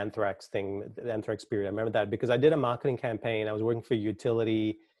the anthrax thing, the anthrax period. I remember that because I did a marketing campaign. I was working for a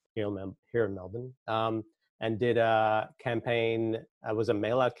utility here in Melbourne, and did a campaign. It was a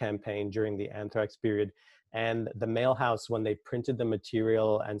mail out campaign during the anthrax period, and the mail house when they printed the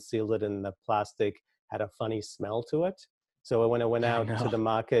material and sealed it in the plastic had a funny smell to it. So when I went Oh out to no. the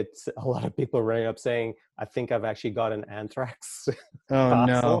market, a lot of people rang up saying, "I think I've actually got an anthrax Oh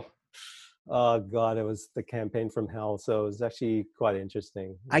no. parcel." Oh God, it was the campaign from hell. So it was actually quite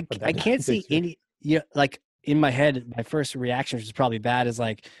interesting for I that can't to see experience. any, like in my head, my first reaction, which is probably bad, is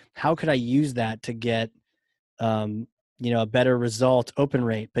like, how could I use that to get um, a better result open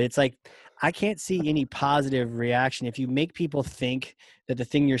rate? But it's like, I can't see any positive reaction if you make people think that the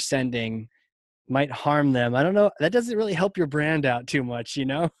thing you're sending might harm them. I don't know. That doesn't really help your brand out too much.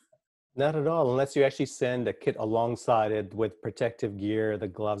 Not at all, unless you actually send a kit alongside it with protective gear, the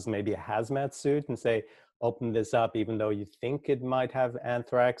gloves, maybe a hazmat suit, and say, open this up, even though you think it might have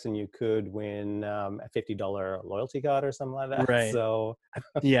anthrax, and you could win a $50 loyalty card or something like that. Right. So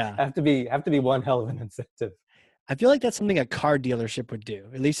Yeah. have to be one hell of an incentive. I feel like that's something a car dealership would do,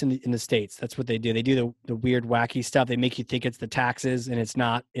 at least in the States. That's what they do. They do the weird, wacky stuff. They make you think it's the taxes, and it's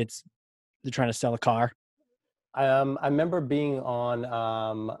not. They're trying to sell a car. I remember being on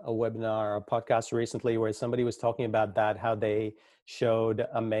a webinar, a podcast recently where somebody was talking about that, how they showed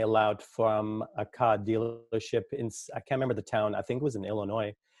a mail out from a car dealership I can't remember the town, I think it was in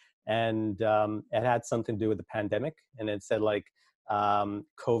Illinois. And it had something to do with the pandemic. And it said like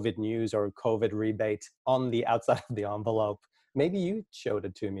COVID news or COVID rebate on the outside of the envelope. Maybe you showed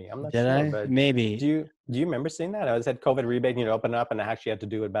it to me. I'm not Did sure, I? but Maybe. do you remember seeing that? I said COVID rebate, and you open it up and I actually had to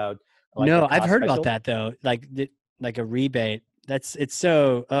do about like a No, I've car heard about special. that though. Like a rebate. It's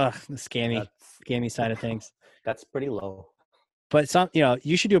so the That's scammy side of things. that's pretty low. But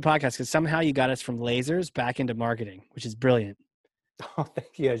you should do a podcast because somehow you got us from lasers back into marketing, which is brilliant. Oh,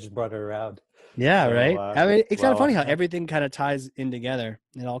 thank you. I just brought it around. Yeah, So, right. I mean, it's kind of funny how well, everything kind of ties in together.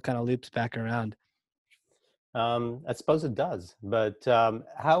 It all kind of loops back around. I suppose it does. But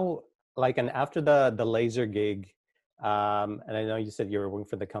how, like, and after the laser gig, and I know you said you were working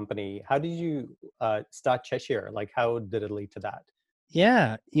for the company. How did you start Cheshire? Like, how did it lead to that?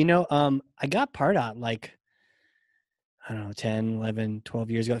 Yeah, I got Pardot like I don't know, 10, 11,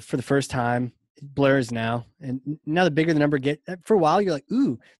 12 years ago for the first time. It blurs now. And now the bigger the number get for a while, you're like,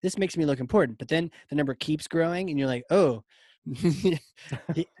 ooh, this makes me look important. But then the number keeps growing and you're like, oh,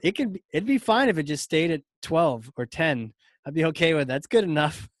 it'd be fine if it just stayed at 12 or 10. I'd be okay with that. That's good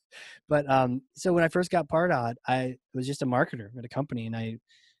enough. But so when I first got Pardot, I was just a marketer at a company and I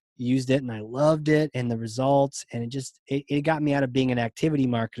used it and I loved it and the results, and it got me out of being an activity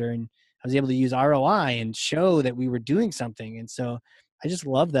marketer, and I was able to use ROI and show that we were doing something. And so I just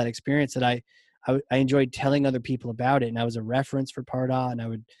loved that experience that I enjoyed telling other people about it. And I was a reference for Pardot,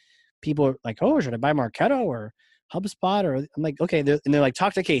 and people are like, oh, should I buy Marketo or HubSpot? Or I'm like, okay. And they're like,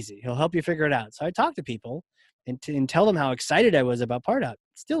 talk to Casey. He'll help you figure it out. So I talk to people and tell them how excited I was about Pardot.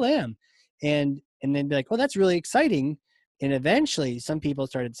 Still am. And then be like, oh, that's really exciting. And eventually some people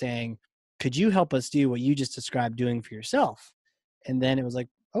started saying, could you help us do what you just described doing for yourself? And then it was like,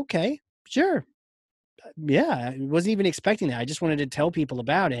 okay, sure. Yeah, I wasn't even expecting that. I just wanted to tell people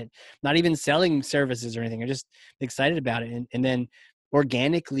about it, not even selling services or anything. I just excited about it. And then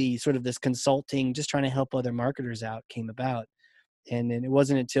organically, sort of this consulting, just trying to help other marketers out came about. And then it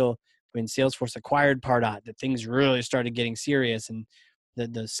wasn't until when Salesforce acquired Pardot that things really started getting serious, and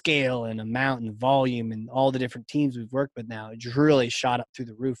the scale and amount and volume and all the different teams we've worked with now, it just really shot up through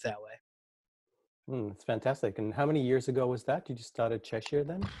the roof that way. It's fantastic. And how many years ago was that? Did you start at Cheshire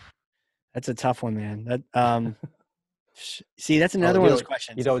then? That's a tough one, man. See, that's Oh, another one of those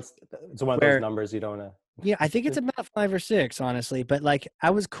questions it's one of those where numbers you don't want yeah, I think it's to. about 5 or 6, honestly. But like,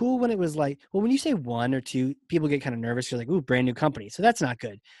 I was cool when it was like, well, when you say 1 or 2, people get kind of nervous. You're like, ooh, brand new company. So that's not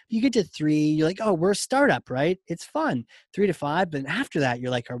good. You get to 3, you're like, oh, we're a startup, right? It's fun. 3 to 5. But after that,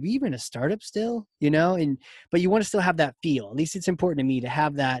 you're like, are we even a startup still? But you want to still have that feel. At least it's important to me to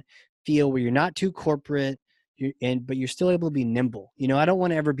have that feel where you're not too corporate. But you're still able to be nimble. I don't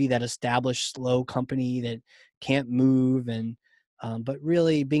want to ever be that established, slow company that can't move, but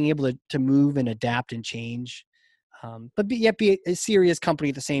really being able to move and adapt and change, but yet be a serious company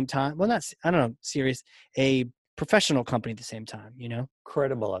at the same time. Well, I don't know, serious, a professional company at the same time.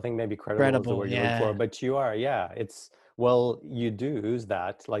 Credible. I think maybe credible is the Credible, word you look for. yeah. But you are, yeah. Well, you do use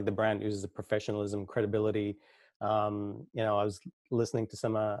that. Like the brand uses the professionalism, credibility. I was listening to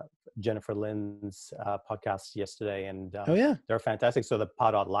some Jennifer Lynn's podcasts yesterday, and Oh yeah, they're fantastic. So the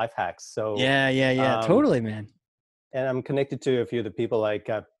Pardot life hacks. So, yeah, um, totally, man. and I'm connected to a few of the people. Like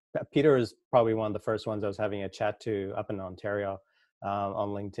Peter is probably one of the first ones I was having a chat to up in Ontario on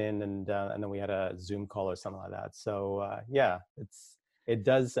LinkedIn, and then we had a Zoom call or something like that. So yeah, it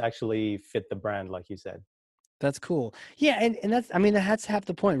does actually fit the brand, like you said. That's cool. Yeah, and that's, I mean, that's half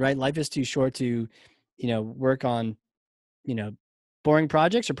the point, right? Life is too short to work on you know boring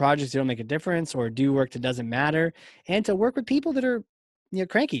projects or projects that don't make a difference, or do work that doesn't matter, and to work with people that are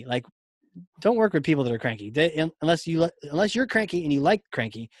cranky. Like, don't work with people that are cranky. Unless you're cranky and you like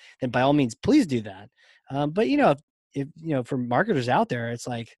cranky, then by all means, please do that. But if for marketers out there, it's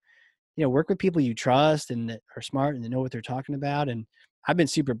like, work with people you trust and that are smart and that know what they're talking about. And I've been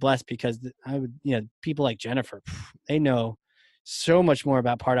super blessed because people like Jennifer, they know so much more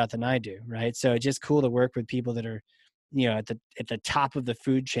about Pardot than I do. Right. So it's just cool to work with people that are, at the top of the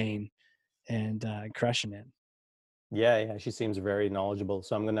food chain and crushing it. Yeah, yeah, she seems very knowledgeable.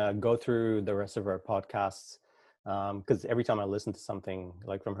 So I'm gonna go through the rest of her podcasts because every time I listen to something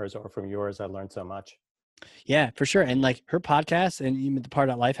like from hers or from yours, I learn so much. Yeah, for sure. And like her podcast and even the part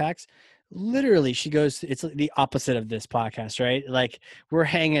about life hacks, literally it's the opposite of this podcast, right? Like, we're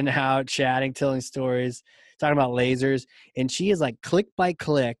hanging out, chatting, telling stories, talking about lasers. And she is like click by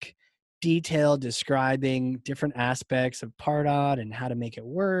click, detailed describing different aspects of Pardot and how to make it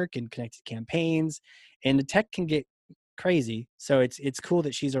work and connected campaigns. And the tech can get crazy. So it's cool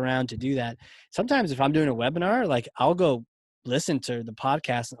that she's around to do that. Sometimes if I'm doing a webinar, like I'll go listen to the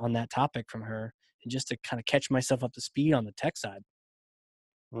podcast on that topic from her and just to kind of catch myself up to speed on the tech side.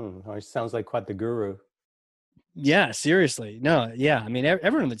 Oh, it sounds like quite the guru. Yeah, seriously. No, yeah. I mean,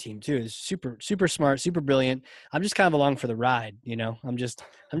 everyone on the team too is super, super smart, super brilliant. I'm just kind of along for the ride, you know. I'm just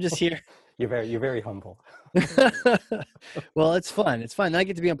here. You're very humble. Well, it's fun. It's fun. I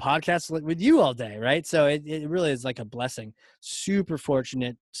get to be on podcasts with you all day, right? So it really is like a blessing. Super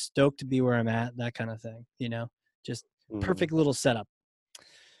fortunate, stoked to be where I'm at, that kind of thing, you know. Just Mm, perfect little setup.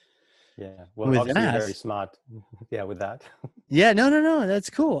 yeah. Well, With obviously you're that, very smart. Yeah, with that. yeah, no, that's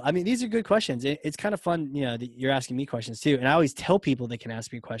cool. I mean, these are good questions. It's kind of fun, you know, that you're asking me questions too. And I always tell people they can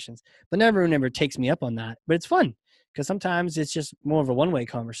ask me questions, but everyone ever takes me up on that. But it's fun because sometimes it's just more of a one-way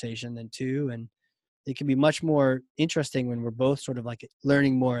conversation than two, and it can be much more interesting when we're both sort of like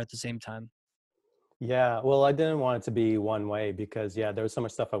learning more at the same time. Yeah, well, I didn't want it to be one way because, yeah, there was so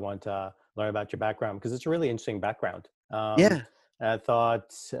much stuff I wanted to learn about your background because it's a really interesting background. Yeah, And I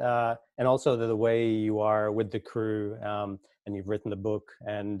thought, and also the way you are with the crew, and you've written the book,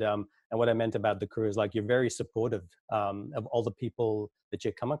 and what I meant about the crew is like you're very supportive of all the people that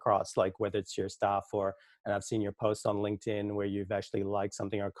you come across, like whether it's your staff or, and I've seen your post on LinkedIn where you've actually liked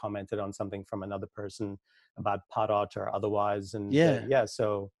something or commented on something from another person about Padot or otherwise, and yeah. yeah,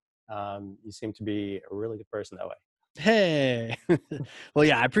 so you seem to be a really good person that way. Hey, well,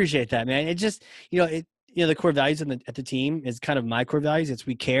 yeah, I appreciate that, man. It just, the core values at the team is kind of my core values. It's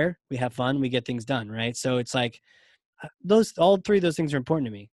we care, we have fun, we get things done, right? So it's like those all three of those things are important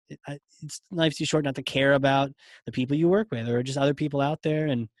to me. It's life's too short not to care about the people you work with or just other people out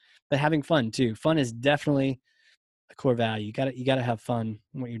there, but having fun too. Fun is definitely a core value. You gotta have fun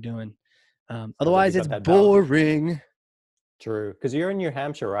in what you're doing. Sounds like you Otherwise, it's got that balance. boring. True, because you're in New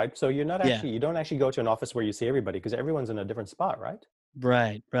Hampshire, right? So Yeah. you don't actually go to an office where you see everybody because everyone's in a different spot, right?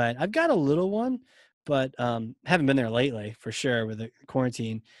 Right, right. I've got a little one, but haven't been there lately for sure with the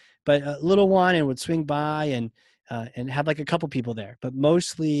quarantine. But a little one and would swing by and have like a couple people there, but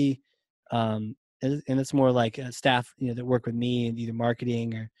mostly, and it's more like staff, that work with me and either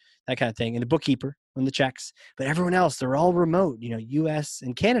marketing or that kind of thing, and the bookkeeper on the checks. But everyone else, they're all remote, U.S.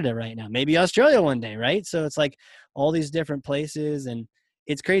 and Canada right now, maybe Australia one day, right? So it's like all these different places and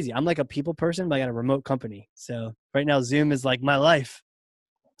it's crazy. I'm like a people person, but I got a remote company. So right now, Zoom is like my life.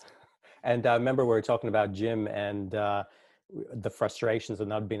 And I remember we were talking about gym and the frustrations of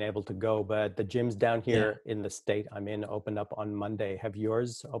not being able to go, but the gyms down Yeah. here in the state I'm in opened up on Monday. Have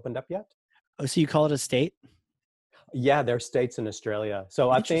yours opened up yet? Oh, so you call it a state? Yeah, there are states in Australia.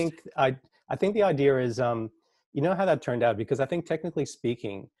 So Interesting. I think the idea is, you know how that turned out because I think technically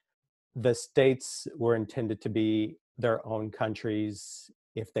speaking, the states were intended to be their own countries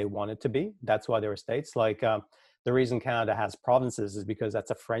if they wanted to be. That's why they were states. Like the reason Canada has provinces is because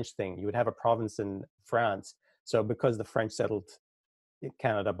that's a French thing. You would have a province in France. So because the French settled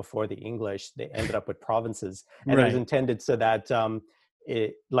Canada before the English, they ended up with provinces, and it was Right. intended so that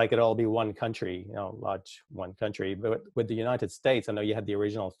it all be one country, large one country. But with the United States, I know you had the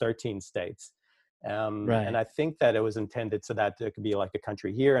original 13 states, and Right. I think that it was intended so that there could be like a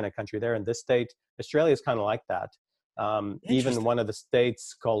country here and a country there. In this state, Australia is kind of like that. Even Interesting. one of the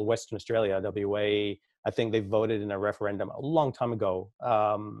states called Western Australia, WA, I think they voted in a referendum a long time ago,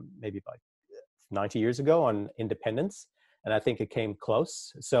 maybe like 90 years ago on independence. And I think it came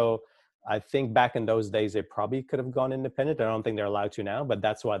close. So I think back in those days, they probably could have gone independent. I don't think they're allowed to now, but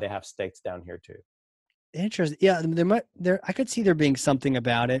that's why they have states down here too. Interesting. Yeah, I could see there being something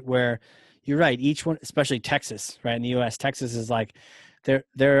about it where you're right. Each one, especially Texas, right? In the US, Texas is like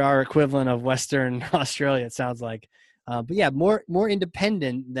they're our equivalent of Western Australia, it sounds like. But yeah, more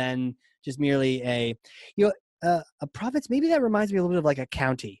independent than just merely a province. Maybe that reminds me a little bit of like a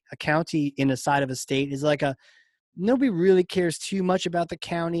county. A county in a side of a state is like a nobody really cares too much about the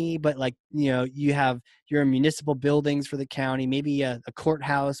county, but like, you have your municipal buildings for the county, maybe a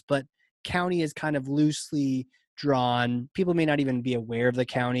courthouse, but county is kind of loosely drawn. People may not even be aware of the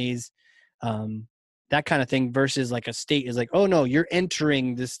counties, um, that kind of thing versus like a state is like, oh no, you're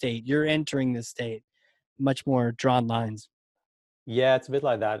entering the state. You're entering the state. Much more drawn lines. Yeah, it's a bit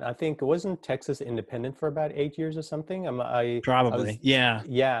like that. I think wasn't Texas independent for about 8 years or something? I Probably. was, Yeah.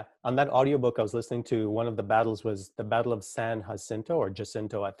 yeah, on that audiobook I was listening to, one of the battles was the Battle of San Jacinto or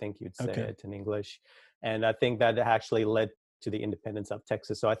Jacinto, I think you'd say Okay. it in English. And I think that actually led to the independence of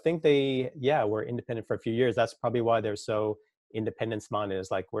Texas. So I think yeah, were independent for a few years. That's probably why they're so independence minded.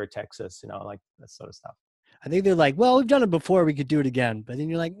 It's like, we're Texas, like that sort of stuff. I think they're like, well, we've done it before, we could do it again. But then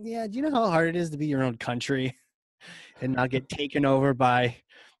you're like, yeah, do you know how hard it is to be your own country and not get taken over by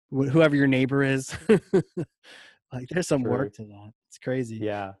whoever your neighbor is? Like, there's some True. work to that. It's crazy.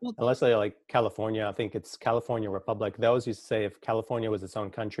 Yeah. Well, Unless they like California, I think it's California Republic. They always used to say if California was its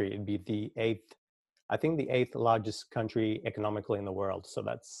own country, it'd be the eighth, I think the eighth largest country economically in the world. So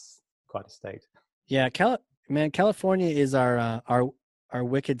that's quite a state. yeah, man, California is our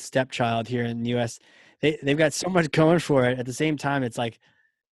wicked stepchild here in the U.S. They've got so much going for it. At the same time, it's like,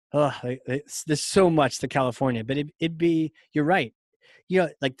 oh, there's so much to California. But it'd be, you're right.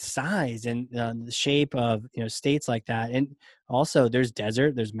 Like the size and the shape of states like that, and also there's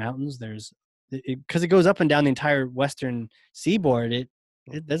desert, there's mountains, there's because it goes up and down the entire western seaboard.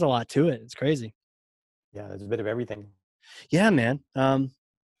 There's a lot to it. It's crazy. Yeah, there's a bit of everything. Yeah, man.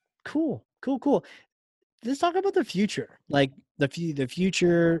 Cool, cool, cool. Let's talk about the future, like the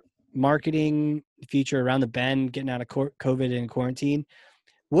future marketing, the future around the bend, getting out of COVID and quarantine.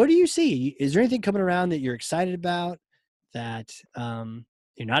 What do you see? Is there anything coming around that you're excited about, that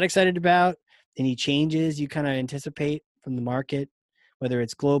you're not excited about? Any changes you kind of anticipate from the market, whether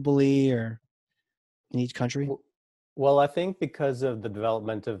it's globally or in each country? W- Well, I think because of the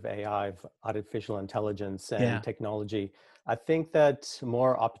development of AI, of artificial intelligence and Yeah. technology, I think that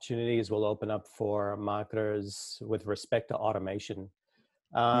more opportunities will open up for marketers with respect to automation.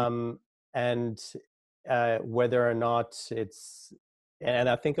 Mm. um, and whether or not it's, and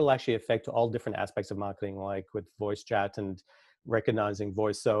I think it'll actually affect all different aspects of marketing, like with voice chat and recognizing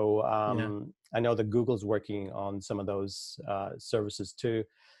voice. So Yeah. I know that Google's working on some of those services too.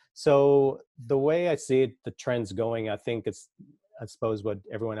 So the way I see it, the trends going, I think it's, I suppose what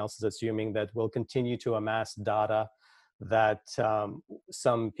everyone else is assuming, that we'll continue to amass data, that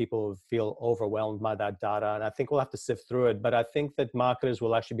some people feel overwhelmed by that data, and I think we'll have to sift through it. But I think that marketers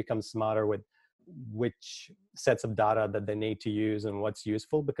will actually become smarter with which sets of data that they need to use and what's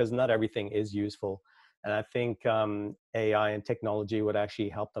useful, because not everything is useful. And I think AI and technology would actually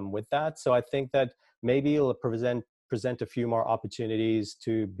help them with that. So I think that maybe it'll present a few more opportunities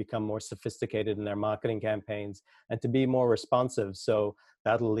to become more sophisticated in their marketing campaigns and to be more responsive. So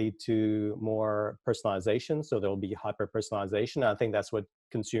that'll lead to more personalization. So there'll be hyper personalization. I think that's what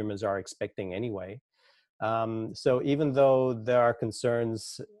consumers are expecting anyway. So even though there are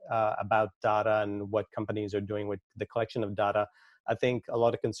concerns about data and what companies are doing with the collection of data, I think a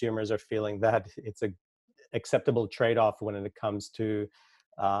lot of consumers are feeling that it's a acceptable trade-off when it comes to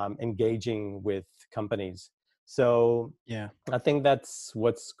engaging with companies. So Yeah. I think that's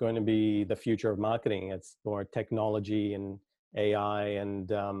what's going to be the future of marketing. It's more technology and AI, and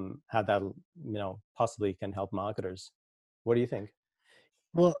how that possibly can help marketers. What do you think?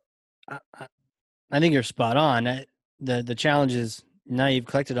 Well, I think you're spot on. The challenge is now you've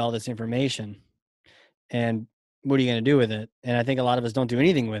collected all this information, and what are you going to do with it? And I think a lot of us don't do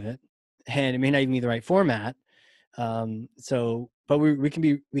anything with it, and it may not even be the right format. But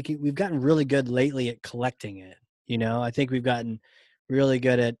we've gotten really good lately at collecting it. I think we've gotten really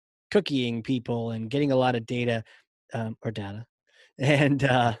good at cookieing people and getting a lot of data, or data, and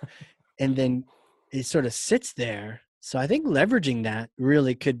and then it sort of sits there. So I think leveraging that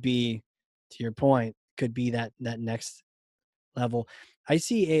really could be, to your point, could be that next level. I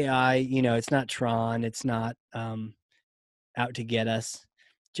see AI. It's not Tron. It's not out to get us.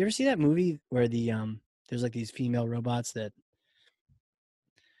 Did you ever see that movie where there's like these female robots that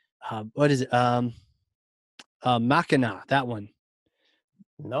what is it? Machina, that one.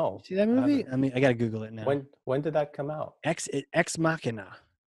 You No, see that I movie? haven't. I mean, I gotta Google it now. When did that come out? Ex Machina.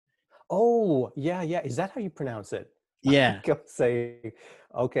 Oh, yeah, yeah. Is that how you pronounce it? I Yeah, kept saying,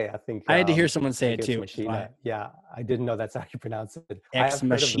 okay, I had to hear I someone say think it it's too, which is why Machina. Yeah, I didn't know that's how you pronounce it. I Ex have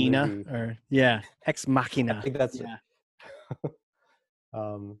heard of the Machina, movie. or yeah, Ex I Machina. think that's, Yeah.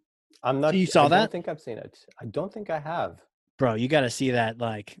 um, I'm So not, you I saw don't that, think I've seen it. I don't think I have. bro? You got to see that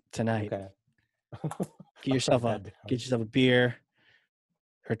like tonight. Okay. Get I'll write yourself that down. a beer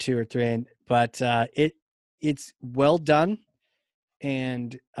or two or three, but it's well done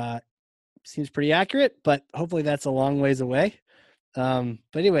and seems pretty accurate. But hopefully that's a long ways away. But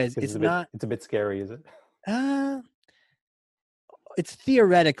anyways, Because it's not. it's a bit scary, is it? Uh, it's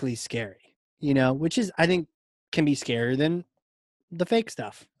theoretically scary, which is I think can be scarier than the fake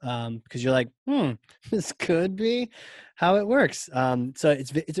stuff, because you're like, this could be how it works. So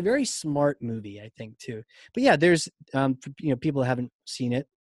it's a very smart movie, I think, too. But yeah, there's people haven't seen it.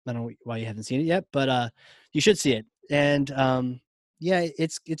 I don't know why you haven't seen it yet, but you should see it. And yeah,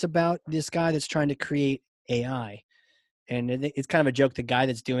 it's about this guy that's trying to create AI, and it's kind of a joke. The guy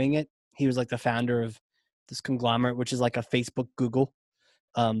that's doing it, he was like the founder of this conglomerate, which is like a Facebook, Google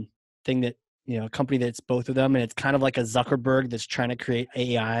thing that a company that's both of them, and it's kind of like a Zuckerberg that's trying to create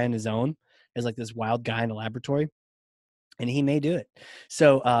AI on his own as like this wild guy in a laboratory, and he may do it.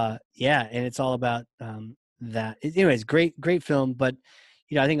 So yeah, and it's all about that. Anyways, great film, but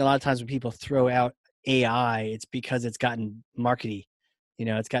I think a lot of times when people throw out AI, it's because it's gotten markety.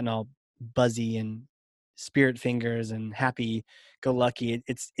 It's gotten all buzzy and spirit fingers and happy go lucky.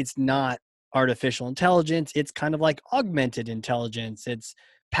 It's not artificial intelligence. It's kind of like augmented intelligence. It's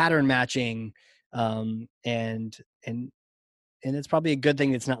pattern matching, and it's probably a good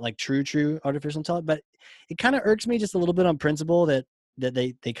thing it's not like true artificial intelligence. But it kind of irks me just a little bit on principle that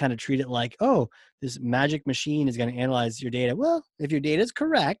they kind of treat it like, oh, this magic machine is going to analyze your data. Well, if your data is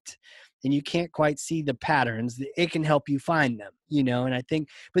correct and you can't quite see the patterns, it can help you find them. And I think,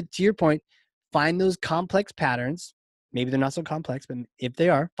 but to your point, find those complex patterns. Maybe they're not so complex, but if they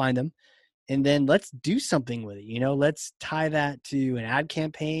are, find them, and then let's do something with it. Let's tie that to an ad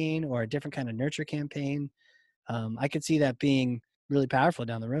campaign or a different kind of nurture campaign. I could see that being really powerful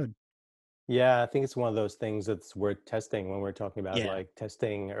down the road. Yeah, I think it's one of those things that's worth testing when we're talking about Yeah. like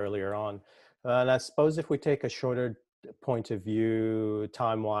testing earlier on. And I suppose if we take a shorter point of view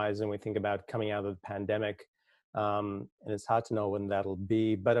time wise and we think about coming out of the pandemic, and it's hard to know when that'll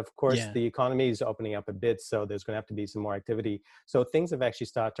be. But of course, Yeah. the economy is opening up a bit, so there's going to have to be some more activity. So things have actually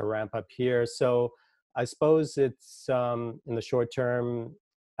started to ramp up here. So I suppose it's in the short term,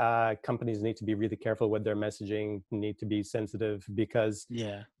 companies need to be really careful with their messaging, need to be sensitive because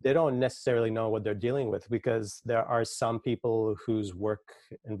Yeah. they don't necessarily know what they're dealing with, because there are some people whose work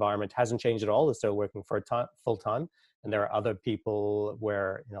environment hasn't changed at all. They're still working for full time. And there are other people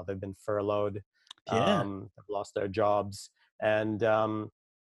where, they've been furloughed, Yeah. have lost their jobs. And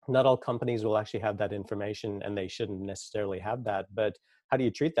not all companies will actually have that information, and they shouldn't necessarily have that. But how do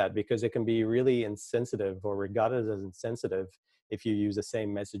you treat that? Because it can be really insensitive or regarded as insensitive if you use the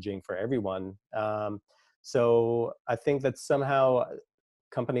same messaging for everyone. So I think that somehow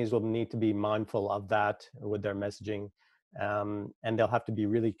companies will need to be mindful of that with their messaging. And they'll have to be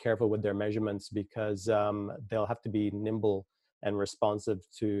really careful with their measurements, because they'll have to be nimble and responsive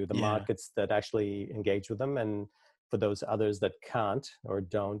to the Yeah. markets that actually engage with them. And for those others that can't or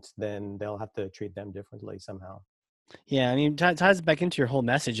don't, then they'll have to treat them differently somehow. Yeah. I mean, ties back into your whole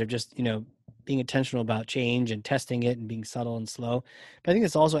message of just, being intentional about change and testing it and being subtle and slow. But I think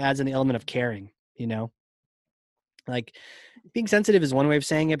this also adds in the element of caring, like being sensitive is one way of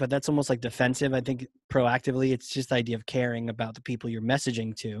saying it, but that's almost like defensive. I think proactively, it's just the idea of caring about the people you're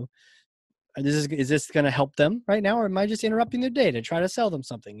messaging to. Is this going to help them right now, or am I just interrupting their day to try to sell them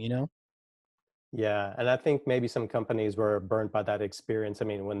something? Yeah, and I think maybe some companies were burnt by that experience. I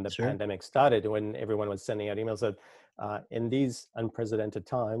mean, when the Sure. pandemic started, when everyone was sending out emails that in these unprecedented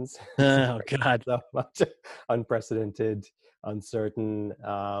times, Oh sorry, God. so much unprecedented, uncertain,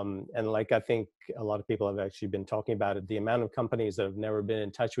 and like I think a lot of people have actually been talking about it. The amount of companies that have never been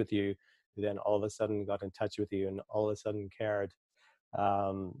in touch with you, then all of a sudden got in touch with you, and all of a sudden cared.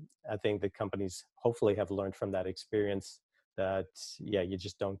 I think the companies hopefully have learned from that experience that, yeah, you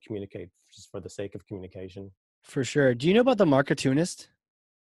just don't communicate just for the sake of communication. For sure. Do you know about the Marketunist?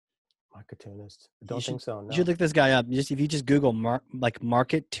 My cartoonist. I You don't should think so. you should No. look this guy up. If you just Google like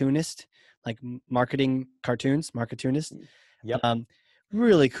Marketunist, like marketing cartoons, Marketunist. Yep. Um,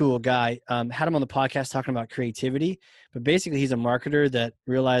 really cool guy. Had him on the podcast talking about creativity, but basically he's a marketer that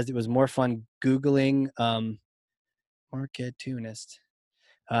realized it was more fun Googling Marketunist.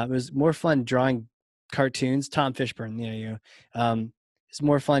 It was more fun drawing cartoons. Tom Fishburne, it's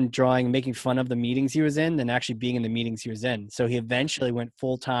more fun drawing, making fun of the meetings he was in than actually being in the meetings he was in. So he eventually went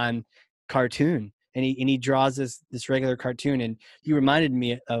full time cartoon, and he draws this regular cartoon. And he reminded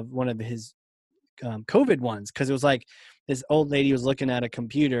me of one of his COVID ones, because it was like this old lady was looking at a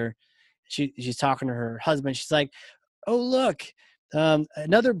computer. She's talking to her husband. She's like, "Oh look,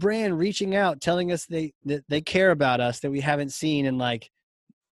 another brand reaching out, telling us that they care about us that we haven't seen in like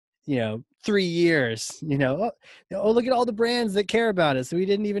 3 years. Oh, look at all the brands that care about us that we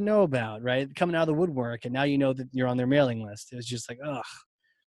didn't even know about, right? Coming out of the woodwork, and now you know that you're on their mailing list." It was just like, ugh.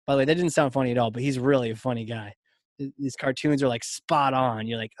 By the way, that didn't sound funny at all, but he's really a funny guy. These cartoons are like spot on.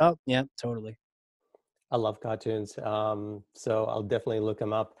 You're like, oh yeah, totally. I love cartoons. So I'll definitely look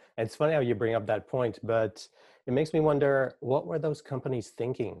them up. And it's funny how you bring up that point, but it makes me wonder, what were those companies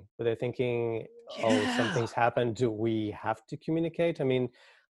thinking? Were they thinking, oh, Yeah. something's happened, do we have to communicate? I mean,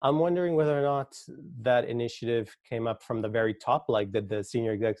 I'm wondering whether or not that initiative came up from the very top, like did the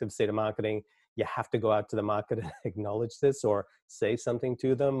senior executive say to marketing, you have to go out to the market and acknowledge this or say something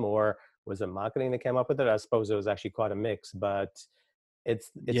to them, or was it marketing that came up with it? I suppose it was actually quite a mix, but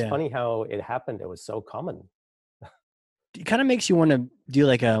it's Yeah. funny how it happened. It was so common. It kind of makes you want to do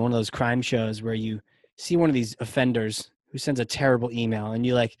like one of those crime shows where you see one of these offenders who sends a terrible email, and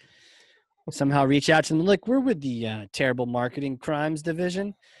you like somehow reach out to them. Like, we're with the terrible marketing crimes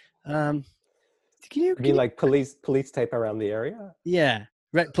division. Um, can you I can mean, you like police tape around the area. yeah,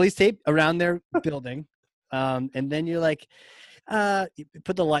 right, police tape around their building, and then you're like, you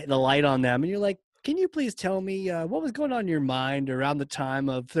put the light on them, and you're like, can you please tell me what was going on in your mind around the time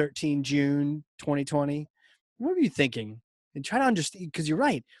of 13 June 2020? What were you thinking? And try to understand, because you're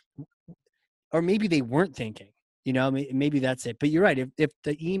right, or maybe they weren't thinking. Maybe that's it. But you're right. If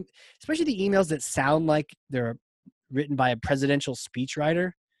especially the emails that sound like they're written by a presidential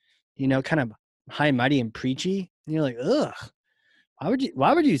speechwriter, kind of high and mighty and preachy, and you're like, ugh,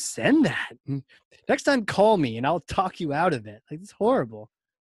 why would you send that? Next time, call me and I'll talk you out of it. Like, it's horrible.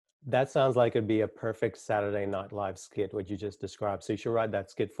 That sounds like it'd be a perfect Saturday Night Live skit, what you just described. So you should write that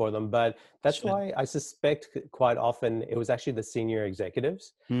skit for them. But that's Should. why I suspect quite often it was actually the senior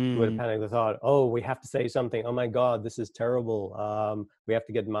executives who would have Mm, panicked and thought, oh, we have to say something. Oh my God, this is terrible. We have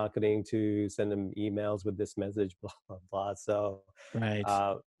to get marketing to send them emails with this message, blah, blah, blah. So right.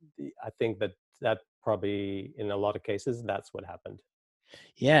 uh, I think that probably in a lot of cases, that's what happened.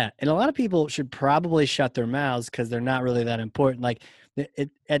 Yeah, and a lot of people should probably shut their mouths because they're not really that important. Like,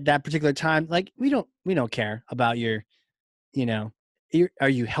 at that particular time, like, we don't care about your you know are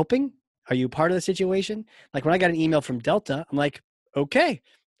you helping, are you part of the situation? Like, when I got an email from Delta, I'm like, okay,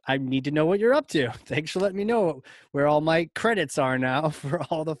 I need to know what you're up to. Thanks for letting me know where all my credits are now for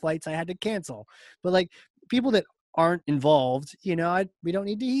all the flights I had to cancel. But like, people that aren't involved, we don't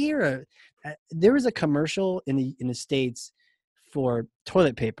need to hear it. There was a commercial in the States for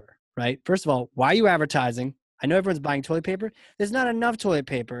toilet paper, right? First of all, why are you advertising? I know everyone's buying toilet paper. There's not enough toilet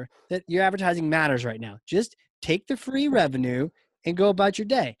paper that your advertising matters right now. Just take the free revenue and go about your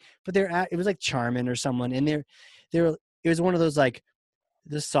day. But it was like Charmin or someone, and it was one of those, like,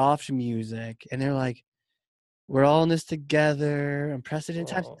 the soft music, and they're like, we're all in this together, unprecedented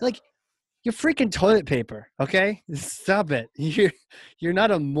times. Oh. Like, you're freaking toilet paper, okay? Stop it. You're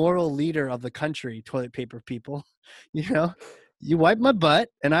not a moral leader of the country, toilet paper people. You know, you wipe my butt,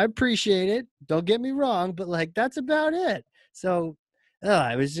 and I appreciate it. Don't get me wrong, but like, that's about it. So,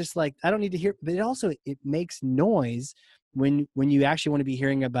 I was just like, I don't need to hear. But it makes noise when you actually want to be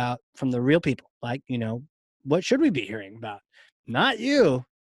hearing about from the real people. Like, what should we be hearing about? Not you.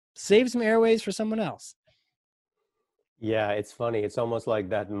 Save some airways for someone else. Yeah, it's funny. It's almost like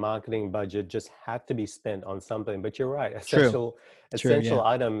that marketing budget just had to be spent on something. But you're right. True. True. Essential Yeah.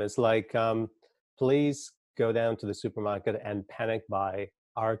 item is like, please go down to the supermarket and panic buy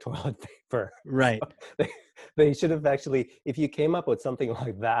our toilet paper. So Right. they, they should have actually, if you came up with something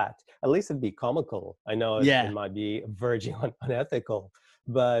like that, at least it'd be comical. I know it Yeah. might be verging on unethical,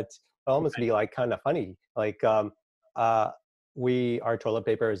 but almost Right. be like kind of funny. Like, uh, our toilet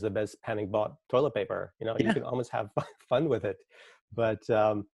paper is the best panic bought toilet paper. You Yeah. can almost have fun with it. But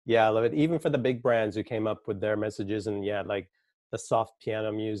yeah, I love it. Even for the big brands who came up with their messages, and yeah, like the soft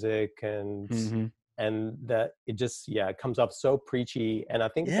piano music, Mm-hmm. and that it just, yeah, it comes up so preachy, and I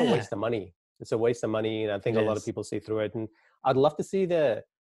think it's a Yeah. waste of money. It's a waste of money, and I It think a lot of is. people see through it. And I'd love to see the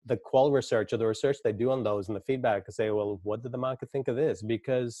qual research or the research they do on those and the feedback and say, well, what did the market think of this?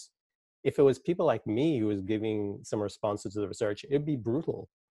 Because if it was people like me who was giving some responses to the research, it'd be brutal.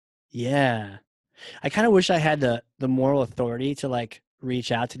 Yeah. I kind of wish I had the moral authority to, like,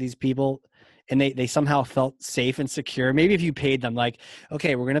 reach out to these people, and they somehow felt safe and secure. Maybe if you paid them, like,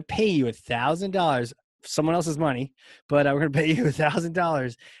 okay, we're gonna pay you $1,000, someone else's money, but we're gonna pay you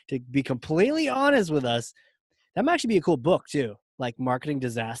 $1,000 to be completely honest with us. That might actually be a cool book too, like Marketing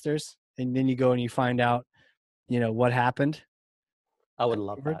Disasters, and then you go and you find out, what happened I would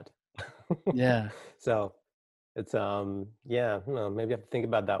love afterward. that. Yeah. So it's yeah, I don't know, maybe I have to think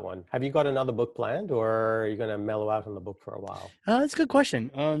about that one. Have you got another book planned, or are you gonna mellow out on the book for a while? That's a good question.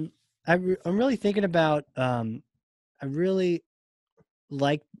 I'm really thinking about. I really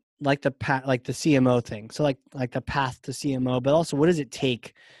like the path, like the CMO thing. So like the path to CMO, but also, what does it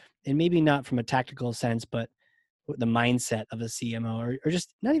take, and maybe not from a tactical sense, but the mindset of a CMO, or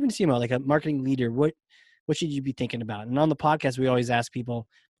just not even a CMO, like a marketing leader. What should you be thinking about? And on the podcast, we always ask people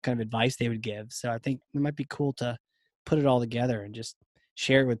kind of advice they would give. So I think it might be cool to put it all together and just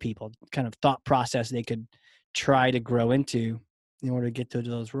share it with people, kind of thought process they could try to grow into in order to get to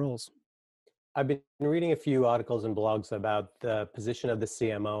those roles. I've been reading a few articles and blogs about the position of the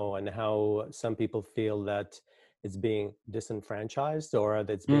CMO and how some people feel that it's being disenfranchised or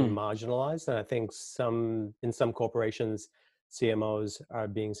that it's being Mm, marginalized. And I think in some corporations, CMOs are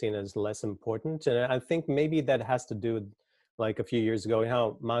being seen as less important. And I think maybe that has to do like a few years ago,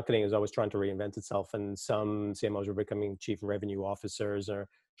 how marketing is always trying to reinvent itself, and some CMOs are becoming chief revenue officers or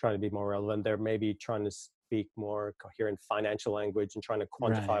trying to be more relevant. They're maybe trying to speak more coherent financial language and trying to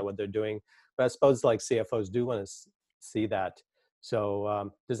quantify Right. what they're doing. But I suppose like CFOs do want to see that.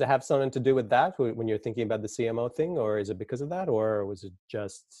 So does it have something to do with that when you're thinking about the CMO thing, or is it because of that, or was it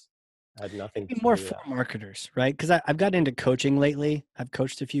just had nothing Maybe to more do with for that? marketers, right? Because I've gotten into coaching lately. I've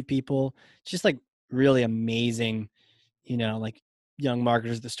coached a few people. It's just like really amazing, like young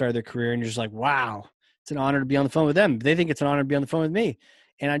marketers at the start of their career, and you're just like, wow, it's an honor to be on the phone with them. They think it's an honor to be on the phone with me.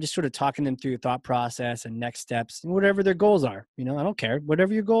 And I'm just sort of talking them through thought process and next steps and whatever their goals are. I don't care.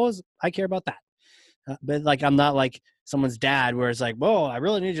 Whatever your goal is, I care about that. But like, I'm not like someone's dad where it's like, whoa, I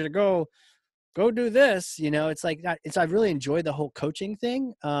really need you to go do this. It's like that. I've really enjoyed the whole coaching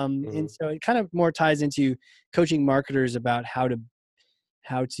thing. And Hmm. so it kind of more ties into coaching marketers about how to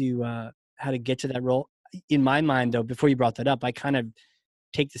how to get to that role. In my mind, though, before you brought that up, I kind of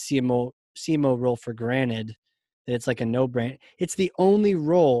take the CMO role for granted, that it's like a no brainer. It's the only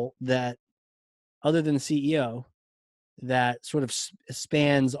role that, other than the CEO, that sort of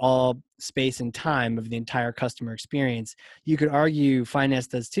spans all space and time of the entire customer experience. You could argue finance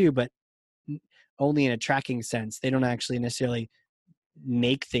does too, but only in a tracking sense. They don't actually necessarily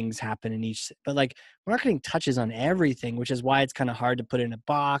make things happen in each, but like marketing touches on everything, which is why it's kind of hard to put it in a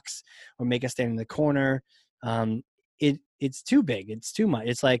box or make us stand in the corner. It's too big. It's too much.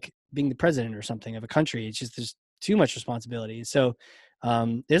 It's like being the president or something of a country. It's just, there's too much responsibility. So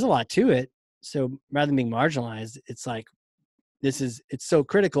there's a lot to it. So rather than being marginalized, it's like, it's so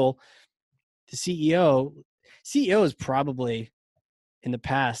critical. The CEO is probably, in the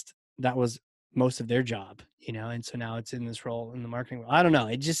past, that was most of their job, and so now it's in this role in the marketing role. I don't know.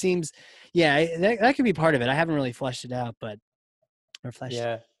 It just seems, yeah, that could be part of it. I haven't really fleshed it out, but, or fleshed,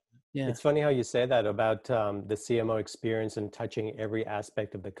 Yeah. yeah, It's funny how you say that about the CMO experience and touching every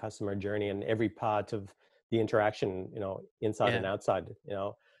aspect of the customer journey and every part of the interaction, inside and yeah. outside,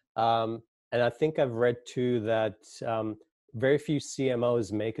 Um, and I think I've read too that very few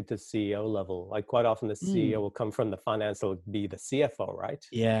CMOs make it to CEO level. Like quite often the CEO Mm, will come from the finance, will be the CFO, right?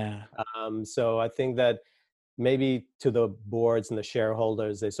 yeah. So I think that maybe to the boards and the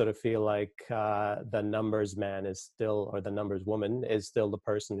shareholders, they sort of feel like the numbers man is still, or the numbers woman is still the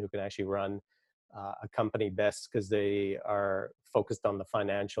person who can actually run a company best because they are focused on the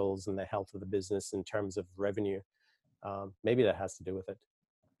financials and the health of the business in terms of revenue. Maybe that has to do with it.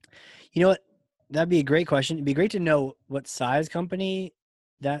 You know what? That'd be a great question. It'd be great to know what size company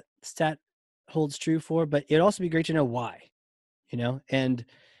that stat holds true for, but it'd also be great to know why, and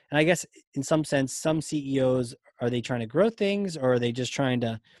I guess in some sense, some CEOs, are they trying to grow things, or are they just trying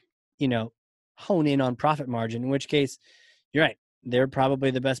to, you know, hone in on profit margin, in which case, you're right. They're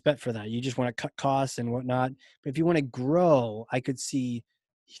probably the best bet for that. You just want to cut costs and whatnot. But if you want to grow, I could see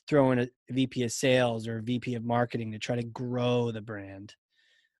throwing a VP of sales or a VP of marketing to try to grow the brand.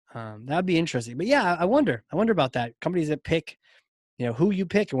 That'd be interesting. But yeah, I wonder about that. Companies that pick, who you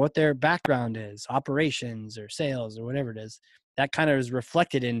pick and what their background is, operations or sales or whatever it is, that kind of is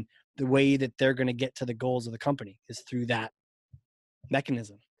reflected in the way that they're going to get to the goals of the company, is through that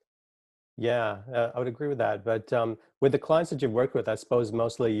mechanism. Yeah, I would agree with that. But with the clients that you've worked with, I suppose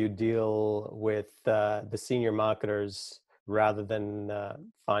mostly you deal with the senior marketers rather than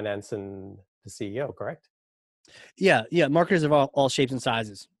finance and the CEO, correct? Yeah, yeah. Marketers of all shapes and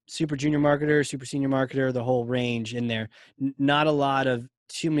sizes. Super junior marketer, super senior marketer, the whole range in there. Not a lot of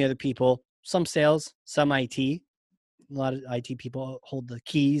too many other people. Some sales, some IT. A lot of IT people hold the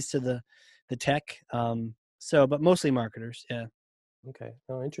keys to the tech. But mostly marketers. Yeah. Okay.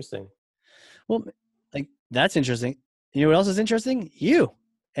 Oh, interesting. Well, like, that's interesting. You know what else is interesting? You.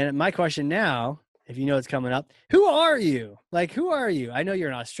 And my question now, if you know what's coming up, who are you? Like, who are you? I know you're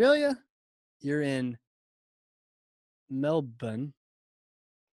in Australia. You're in Melbourne.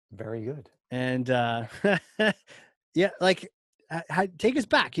 Very good. And yeah, like, take us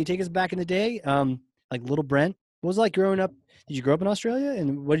back. Can you take us back in the day? Like little Brent. What was it like growing up? Did you grow up in Australia?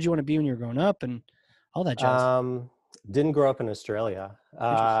 And what did you want to be when you were growing up? And all that jazz. Um, didn't grow up in Australia.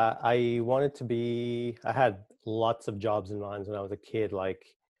 Interesting. I wanted to be, I had lots of jobs in mind when I was a kid, like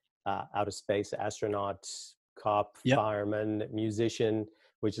outer space astronaut, cop, Yep. fireman, musician,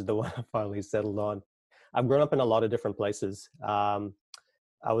 which is the one I finally settled on. I've grown up in a lot of different places.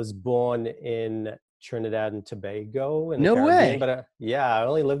 I was born in Trinidad and Tobago in the No Caribbean, way. but yeah, I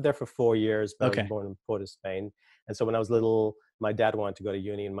only lived there for 4 years, but I was Okay. born in Port of Spain. And so when I was little, my dad wanted to go to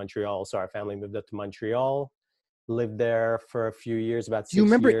uni in Montreal. So our family moved up to Montreal, lived there for a few years, about Do you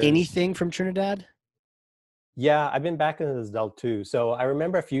six remember years. anything from Trinidad? Yeah, I've been back as an adult too. So I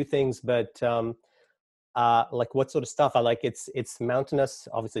remember a few things, but Like what sort of stuff? I like it's mountainous.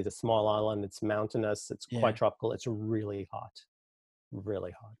 Obviously, it's a small island. It's mountainous. It's quite Yeah. tropical. It's really hot,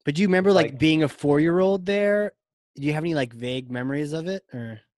 really hot. But do you remember It's like like being a 4-year-old there? Do you have any like vague memories of it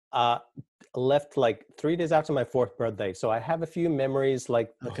or? uh, left like 3 days after my fourth birthday. So I have a few memories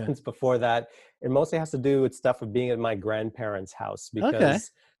like the Okay. ones before that. It mostly has to do with stuff of being at my grandparents' house Okay.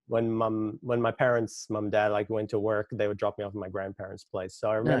 because when my parents, mom, dad, like went to work, they would drop me off at my grandparents' place. So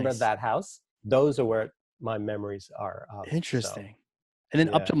I remember Nice. that house. Those are where my memories are of. So Interesting. And then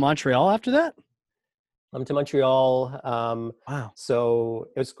up yeah. to Montreal after that? I'm to Montreal. Wow. So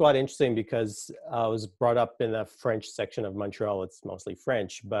it was quite interesting because I was brought up in the French section of Montreal. It's mostly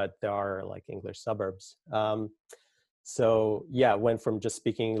French, but there are like English suburbs. So yeah, went from just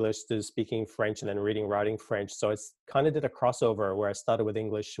speaking English to speaking French and then reading, writing French. So it's kind of did a crossover where I started with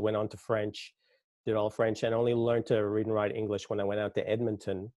English, went on to French, did all French, and only learned to read and write English when I went out to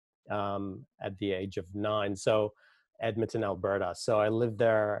Edmonton at the age of 9. So Edmonton, Alberta. So I lived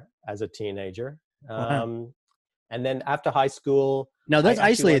there as a teenager. Wow. Um, and then after high school, Now I that's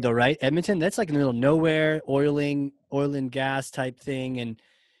actually isolated went. though, right? Edmonton, that's like in the middle of nowhere, oil and gas type thing and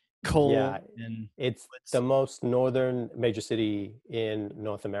coal Yeah, and it's the woods. most northern major city in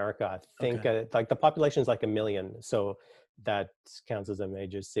North America. I think Okay. like the population is like 1 million, so that counts as a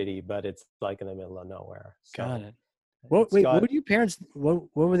major city, but it's like in the middle of nowhere. Got So it. it's What got. were your parents what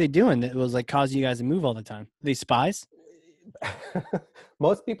were they doing that was like causing you guys to move all the time? Were they spies?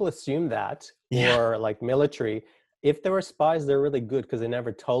 Most people assume that, Yeah. or like military. If there were spies, they're really good because they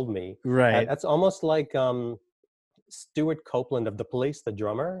never told me. Right. That's almost like Stuart Copeland of the Police, the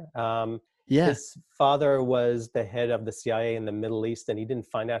drummer. Yeah. His father was the head of the CIA in the Middle East, and he didn't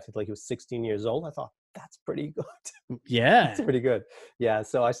find out until he was 16 years old. I thought that's pretty good. That's Yeah. pretty good. Yeah.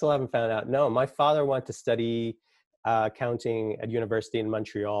 So I still haven't found out. No, my father went to study accounting at university in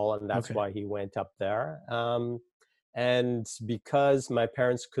Montreal, and that's Okay. why he went up there. And because my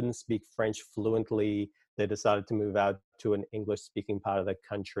parents couldn't speak French fluently, they decided to move out to an English-speaking part of the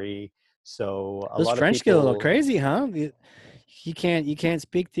country. So a Those lot of French get a little people. crazy, huh? You can't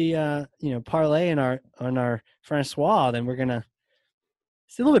speak the parlay in our Francois, then we're gonna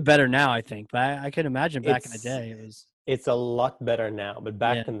it's a little bit better now, I think. But I could imagine back in the It's day it was it's a lot better now, but yeah.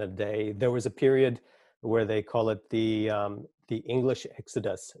 back in the day, there was a period where they call it the English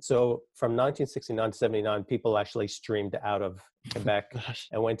Exodus. So from 1969 to 79, people actually streamed out of Quebec Gosh.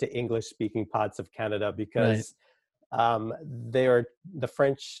 and went to English-speaking parts of Canada Right. because they are the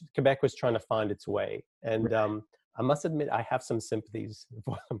French. Quebec was trying to find its way, and Right. I must admit I have some sympathies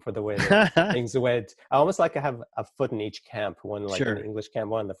for the way that things went. I almost like I have a foot in each camp, one like in the Sure. English camp,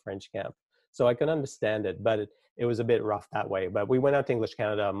 one in the French camp, so I can understand it. But it was a bit rough that way. But we went out to English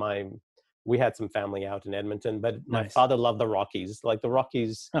Canada. We had some family out in Edmonton, but my Nice. father loved the Rockies. Like the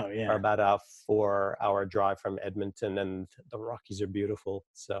Rockies Oh are yeah. about a 4 hour drive from Edmonton, and the Rockies are beautiful.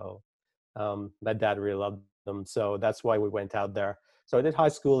 So my dad really loved them. So that's why we went out there. So I did high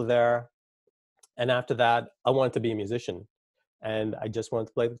school there. And after that, I wanted to be a musician. And I just wanted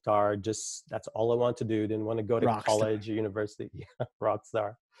to play the guitar. Just that's all I wanted to do. Didn't want to go to Rockstar. college or university. Yeah, rock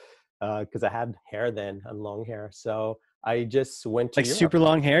star. Because I had hair then and long hair. So I just went to Like Europe. super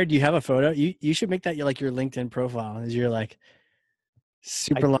long hair. Do you have a photo? You should make that your like your LinkedIn profile is your like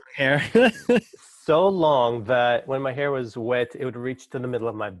super I long hair. so long that when my hair was wet, it would reach to the middle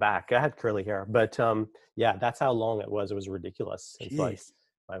of my back. I had curly hair, but yeah, that's how long it was. It was ridiculous. It's like Jeez.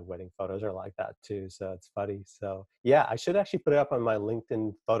 my wedding photos are like that too, so it's funny. So yeah, I should actually put it up on my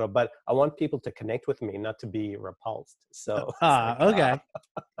LinkedIn photo, but I want people to connect with me, not to be repulsed. So it's like Okay.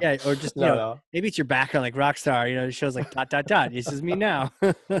 Yeah, or just no, no. maybe it's your background like Rockstar. It shows like dot dot dot. This is me now.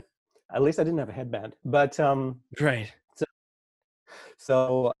 At least I didn't have a headband, but Right. so,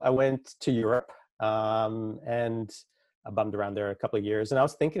 so I went to Europe and I bummed around there a couple of years. And I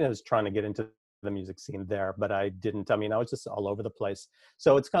was thinking I was trying to get into the music scene there, but I didn't. I mean, I was just all over the place.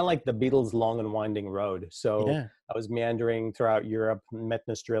 So it's kind of like the Beatles' long and winding road. So Yeah. I was meandering throughout Europe, met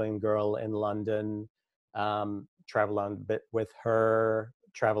an Australian girl in London, traveled on a bit with her,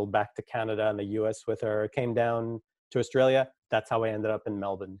 traveled back to Canada and the US with her, came down to Australia. That's how I ended up in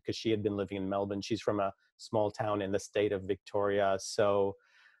Melbourne because she had been living in Melbourne. She's from a small town in the state of Victoria. So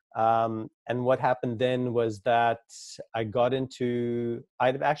and what happened then was that I'd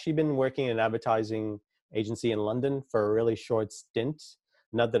actually been working in an advertising agency in London for a really short stint.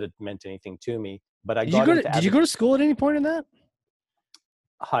 Not that it meant anything to me, but I got into Did you go to school at any point in that?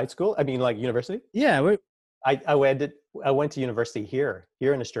 high school. I mean, like university. Yeah. I went to university here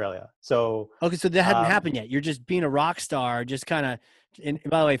in Australia. So Okay, so that hadn't um, happened yet. You're just being a rock star, just kind of. And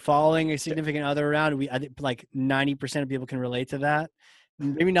by the way, following a significant other around, I think like 90% of people can relate to that.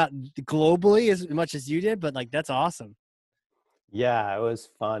 maybe not globally as much as you did, but like that's awesome. Yeah, it was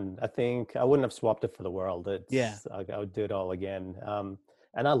fun. I think I wouldn't have swapped it for the world. Yeah, I would do it all again.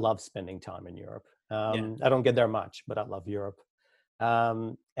 And I love spending time in Europe. yeah, I don't get there much, but I love Europe.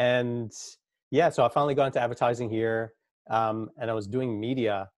 And yeah, so I finally got into advertising here, and I was doing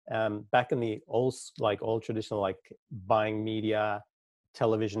media back in the like old traditional, like buying media,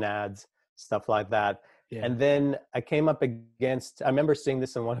 television ads, stuff like that. yeah. And then I came up against. I remember seeing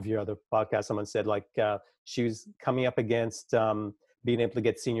this in one of your other podcasts. Someone said like she was coming up against being able to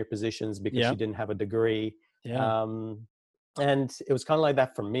get senior positions because she Yeah, didn't have a degree. yeah, Um, and it was kind of like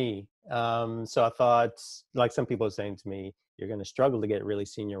that for me. So I thought, like some people are saying to me, you're going to struggle to get really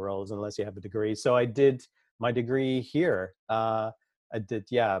senior roles unless you have a degree. So I did my degree here. I did,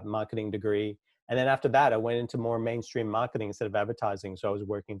 yeah, marketing degree. And then after that, I went into more mainstream marketing instead of advertising. So I was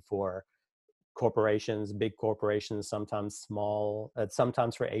working for corporations, big corporations, sometimes small,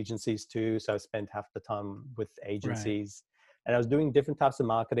 sometimes for agencies too. So I spent half the time with right. agencies, and I was doing different types of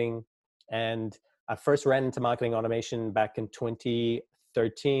marketing. And I first ran into marketing automation back in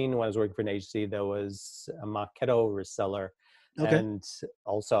 2013 when I was working for an agency that was a Marketo reseller. Okay. And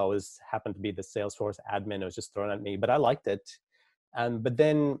also I was happened to be the Salesforce admin. It was just thrown at me, but I liked it. And but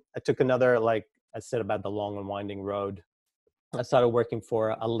then I took another, like I said, about the long and winding road. I started working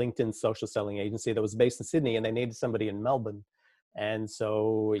for a LinkedIn social selling agency that was based in Sydney, and they needed somebody in Melbourne. And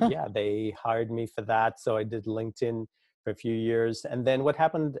so, Huh. yeah, they hired me for that. So I did LinkedIn for a few years. And then what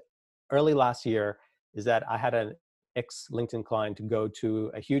happened early last year is that I had an ex LinkedIn client to go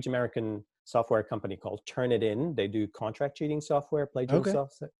to a huge American software company called Turnitin. They do contract cheating software, plagiarism Okay.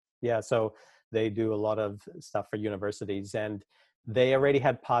 software. Yeah, so they do a lot of stuff for universities. And they already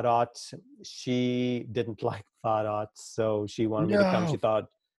had Pardot. She didn't like Pardot, so she wanted me to come. She No. thought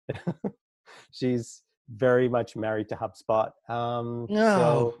she's very much married to HubSpot.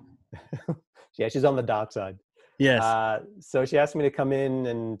 No. Yeah, she's on the dark side. Yes. So she asked me to come in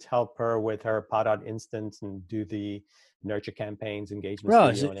and help her with her Pardot instance and do the nurture campaigns, engagement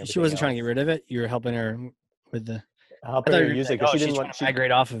Bro, studio, and she everything wasn't trying to get else. rid of they were helping her with the. I Helping thought her you were use it like, because oh, she she's didn't trying want to she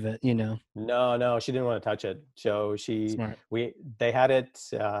migrate off of it. You know, No, no, she didn't want to touch it. So smart. they had it,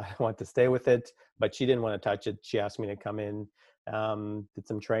 wanted to stay with it, but she didn't want to touch it. She asked me to come in, did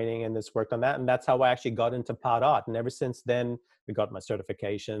some training and this worked on that. And that's how I actually got into Pardot. And ever since then, we got my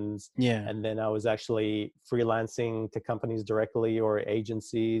certifications. Yeah. And then I was actually freelancing to companies directly or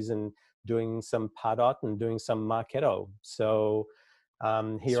agencies and doing some Pardot and doing some Marketo. So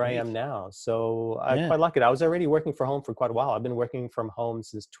here I am Sweet. now. So I Yeah. quite like it. I was already working from home for quite a while. I've been working from home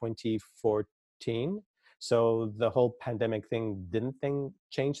since 2014. So the whole pandemic thing didn't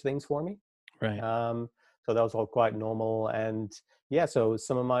change things for me. Right. Um, so that was all quite normal. And yeah, so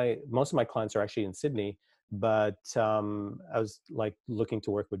most of my clients are actually in Sydney, but I was like looking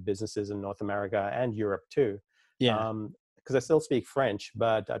to work with businesses in North America and Europe too. Yeah. Because I still speak French,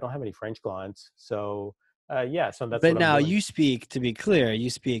 but I don't have any French clients. So yeah, so that's But what I'm now doing. you speak, to be clear, you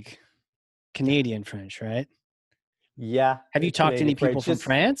speak Canadian French, right? Yeah, Have you talked to any Canadian people French. from Just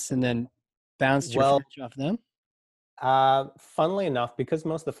France and then bounced your well, French off them? funnily enough, because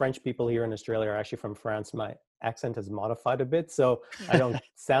most of the French people here in Australia are actually from France, my accent has modified a bit, so I don't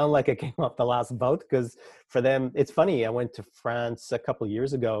sound like I came off the last boat. Because for them, it's funny. I went to France a couple of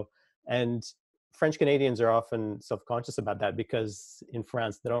years ago, and French Canadians are often self-conscious about that because in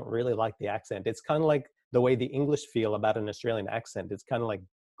France they don't really like the accent. It's kind of like the way the English feel about an Australian accent. It's kind of like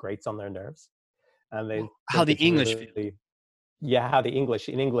grates on their nerves, and they How think the it's English feel. really, yeah, how the English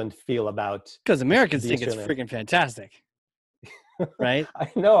in England feel about Because Americans the think it's Australian. freaking fantastic, right?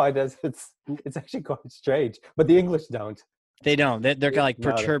 I know I does. It's actually quite strange, but the English don't. They don't. They're kind of like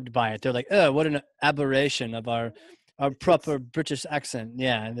No, perturbed by it. They're like, oh, what an aberration of our it's proper British accent.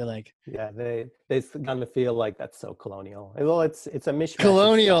 Yeah. And they're like, yeah. They kind of feel like that's so colonial. Well, it's a mishmash of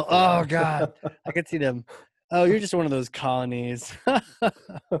colonial. stuff, you Oh, know. God. I could see them. Oh, you're just one of those colonies.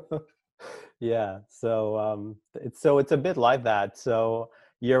 Yeah. So it's a bit like that. So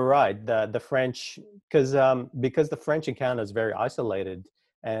you're right. The French, because the French in Canada is very isolated,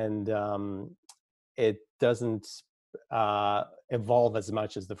 and it doesn't evolve as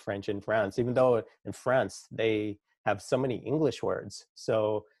much as the French in France, even though in France they have so many English words.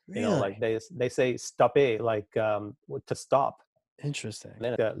 So, like Really? they say stopper, like to stop. Interesting.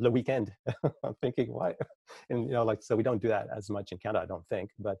 And then le weekend. I'm thinking, why? And, like, so we don't do that as much in Canada, I don't think.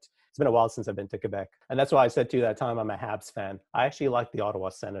 But it's been a while since I've been to Quebec. And that's why I said to you that time I'm a Habs fan. I actually like the Ottawa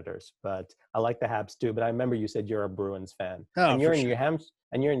Senators, but I like the Habs too. But I remember you said you're a Bruins fan. Oh, And for you're in sure.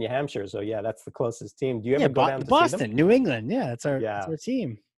 New Hampshire. So yeah, that's the closest team. Do you Yeah. ever go down to see them? Boston, New England. Yeah. That's Yeah. our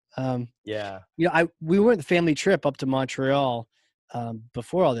team. Um, Yeah. we went the family trip up to Montreal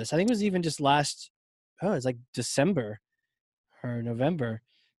before all this. I think it was even just it's like December or November.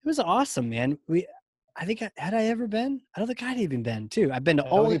 It was awesome, man. I think had I ever been? I don't think I'd even been too. I've been to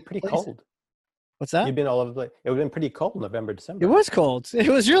It would all be these pretty places. cold. What's that? You've been all over the place. It would have been pretty cold November, It December. was cold. It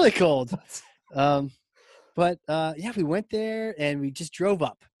was really cold. Um, but yeah, we went there and we just drove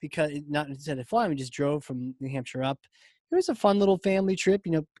up because not instead of flying, we just drove from New Hampshire up. It was a fun little family trip,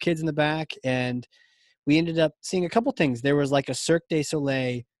 kids in the back, and we ended up seeing a couple things. There was like a Cirque du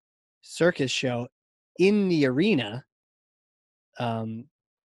Soleil circus show in the arena. Um,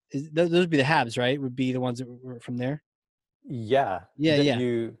 those would be the Habs, right? Would be the ones that were from there. Yeah. Yeah, Did yeah.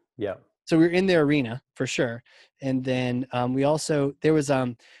 you? Yeah. So we were in their arena for sure, and then we also there was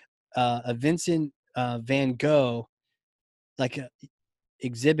a Vincent Van Gogh like a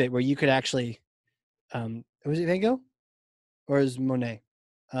exhibit where you could actually was it Van Gogh or is Monet?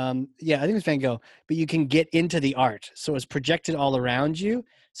 Yeah, I think it was Van Gogh. But you can get into the art, so it's projected all around you.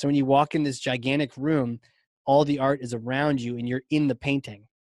 So when you walk in this gigantic room, all the art is around you, and you're in the painting.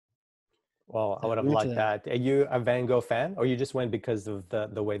 Well, I So would have we went to liked that. that. Are you a Van Gogh fan, or you just went because of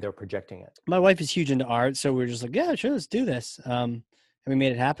the way they're projecting it? My wife is huge into art, so we were just like, yeah, sure, let's do this. And we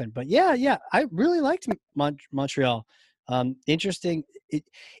made it happen. But yeah, I really liked Montreal. Interesting. It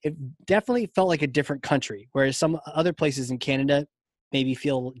definitely felt like a different country, whereas some other places in Canada maybe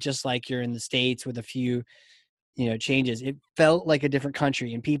feel just like you're in the States with a few, changes. It felt like a different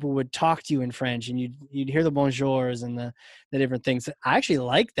country, and people would talk to you in French, and you'd hear the bonjours and the different things. I actually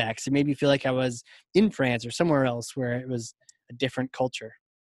liked that because it made me feel like I was in France or somewhere else where it was a different culture.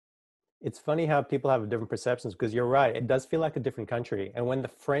 It's funny how people have different perceptions because you're right. It does feel like a different country. And when the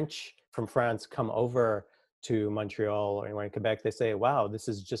French from France come over to Montreal or anywhere in Quebec, they say, "Wow, this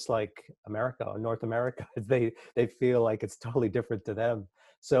is just like America or North America." They feel like it's totally different to them.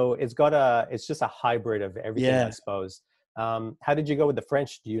 So it's just a hybrid of everything, I Yeah. suppose. How did you go with the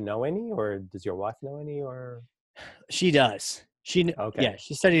French? Do you know any, or does your wife know any? Or She does. Yeah, okay,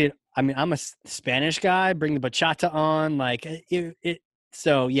 she studied it. I mean, I'm a Spanish guy. Bring the bachata on, like it.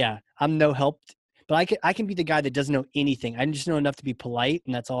 So yeah, I'm no help, but I can be the guy that doesn't know anything. I just know enough to be polite,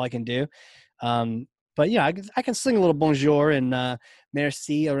 and that's all I can do. Um, but yeah, I can sling a little bonjour and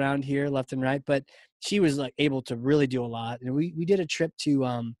merci around here, left and right. But she was like able to really do a lot, and we did a trip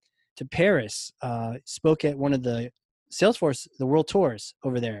to Paris. Spoke at one of the Salesforce the World Tours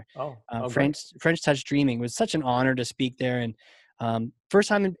over there. oh, great. French Touch Dreaming. It was such an honor to speak there, and first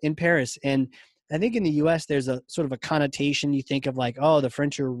time in Paris. And I think in the U.S. there's a sort of a connotation. You think of like, oh, the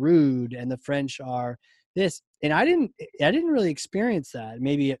French are rude and the French are this, and I didn't really experience that.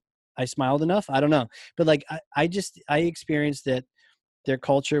 Maybe I smiled enough. I don't know, but like I experienced that their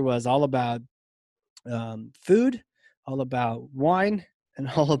culture was all about food, all about wine, and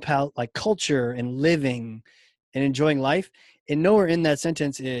all about like culture and living and enjoying life. And nowhere in that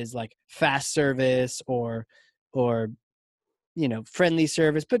sentence is like fast service or friendly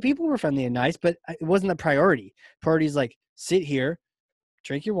service. But people were friendly and nice, but it wasn't a priority. Priority is like sit here,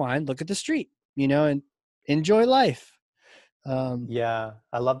 drink your wine, look at the street, and enjoy life. Yeah,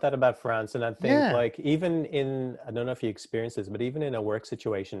 I love that about France. And I think Yeah. like even in, I don't know if you experience this, but even in a work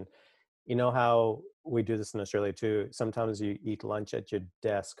situation, you know how we do this in Australia too. Sometimes you eat lunch at your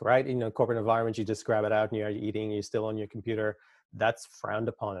desk, right? Corporate environment, you just grab it out and you're eating, you're still on your computer. That's frowned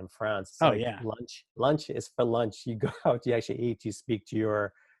upon in France. It's Oh like yeah. lunch is for lunch. You go out, you actually eat, you speak to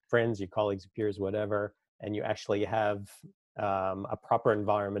your friends, your colleagues, peers, whatever, and you actually have a proper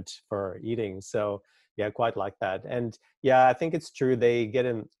environment for eating. So yeah, quite like that. And yeah, I think it's true. They get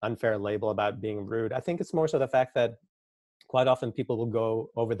an unfair label about being rude. I think it's more so the fact that quite often people will go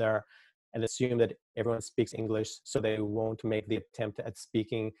over there and assume that everyone speaks English, so they won't make the attempt at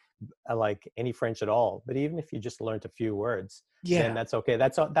speaking like any French at all. But even if you just learned a few words, then Yeah. that's okay.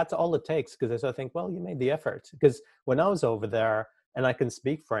 That's all it takes. Because I sort of think, well, you made the effort. Because when I was over there and I can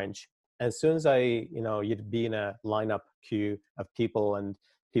speak French, as soon as you'd be in a lineup queue of people and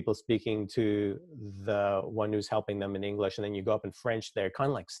people speaking to the one who's helping them in English, and then you go up in French, they're kind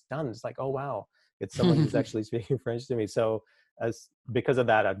of like stunned. It's like, oh wow, it's someone who's actually speaking French to me. So as because of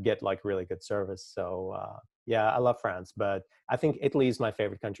that, I'd get like really good service. So yeah, I love France, but I think Italy is my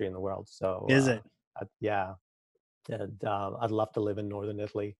favorite country in the world. So Is it? yeah, and I'd love to live in northern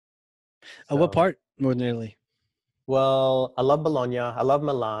Italy. What So part? Northern Italy? well, I love Bologna. I love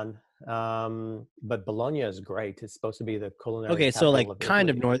Milan. But Bologna is great. It's supposed to be the culinary Okay, so like capital of kind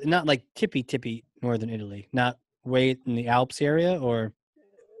of Italy. north, not like tippy northern Italy, not way in the Alps area, or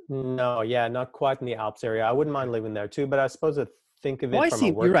No, yeah, not quite in the Alps area. I wouldn't mind living there too, but I suppose I think of well, it I from a see.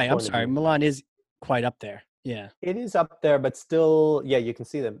 You're work right. I'm point of sorry. view. Milan is quite up there. Yeah. It is up there, but still, yeah, you can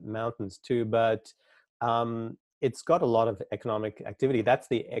see the mountains too. But it's got a lot of economic activity. That's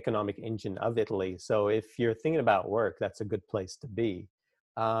the economic engine of Italy. So if you're thinking about work, that's a good place to be.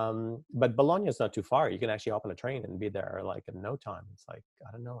 But Bologna is not too far. You can actually hop on a train and be there like in no time. It's like,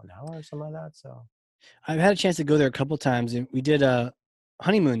 I don't know, an hour or something like that. So I've had a chance to go there a couple times, and we did a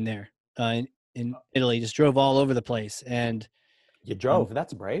honeymoon there in Italy. Just drove all over the place, and you um, drove.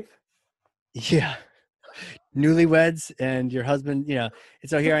 That's brave. yeah, newlyweds and your husband. And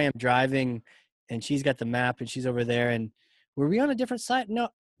so here I am driving, and she's got the map, and she's over there. And were we on a different side? No,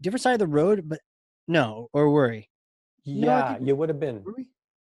 different side of the road, but no, or were we? No, I Yeah, think you would have been. were we?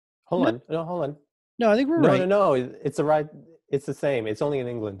 Hold No, on. No, hold on. no, I think we're No, no, right. no. It's the right. It's the same. It's only in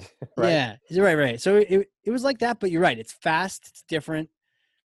England, right? Yeah, you're right, right. So it was like that, but you're right. It's fast, it's different,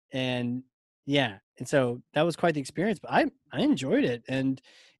 and yeah, and so that was quite the experience. But I enjoyed it, and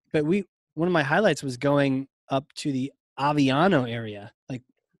but we one of my highlights was going up to the Aviano area, like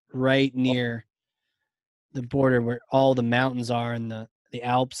right Oh, near the border where all the mountains are and the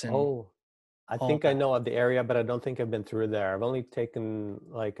Alps and oh, I all think I that. know of the area, but I don't think I've been through there. I've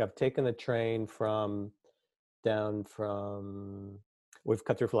taken the train from down from we've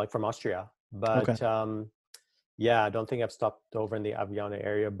cut through for like from Austria, Okay, but yeah, I don't think I've stopped over in the Aviano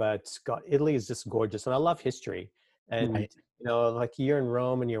area. But God, Italy is just gorgeous, and I love history. And right. like you're in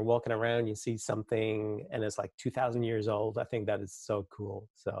Rome and you're walking around, you see something, and it's like 2,000 years old. I think that is so cool.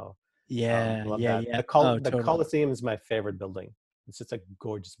 So Yeah, love yeah, that. yeah. Oh, The totally. Colosseum is my favorite building. It's just a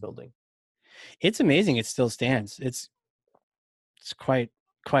gorgeous building. It's amazing. It still stands. It's quite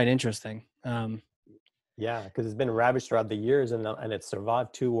interesting. Yeah, because it's been ravaged throughout the years, and it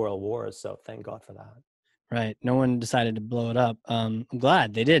survived 2 world wars. So thank God for that. Right. No one decided to blow it up. I'm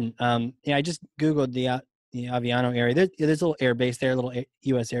glad they didn't. Yeah, I just Googled the Aviano area. There's a little air base there, a little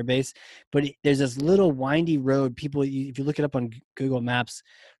U.S. air base, but there's this little windy road. If you look it up on Google Maps,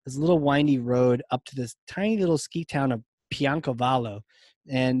 this little windy road up to this tiny little ski town of Piancavallo.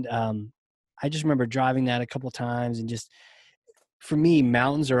 And I just remember driving that a couple times. And just for me,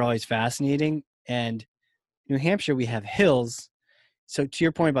 mountains are always fascinating. And New Hampshire, we have hills, so to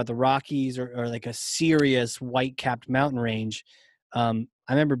your point about the Rockies or like a serious white capped mountain range, I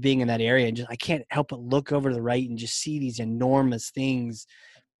remember being in that area and just I can't help but look over to the right and just see these enormous things,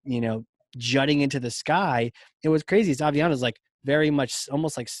 you know, jutting into the sky. It was crazy. It's Aviano's like very much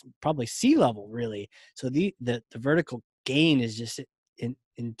almost like probably sea level, really. So the vertical gain is just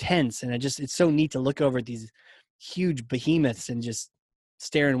intense, and it's so neat to look over at these huge behemoths and just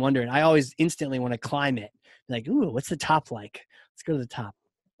stare and wonder. And I always instantly want to climb it. Like, ooh, what's the top like? Let's go to the top.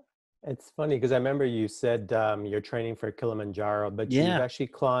 It's funny because I remember you said you're training for Kilimanjaro, but you've Yeah, actually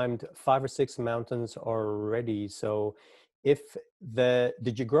climbed 5 or 6 mountains already. So,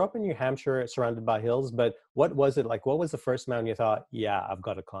 did you grow up in New Hampshire surrounded by hills? But what was it like? What was the first mountain you thought, yeah, I've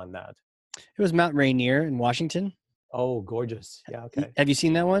got to climb that? it was Mount Rainier in Washington. Oh, gorgeous. Yeah, okay. Have you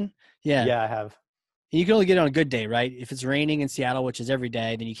seen that one? Yeah. Yeah, I have. You can only get it on a good day, right? If it's raining in Seattle, which is every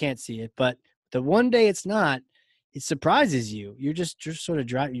day, then you can't see it. But the one day it's not, it surprises you. You're just sort of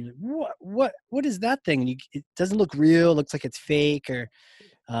driving. You're like, what is that thing? And it doesn't look real. It looks like it's fake or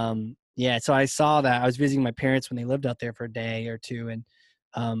yeah. So I saw that. I was visiting my parents when they lived out there for a day or two, and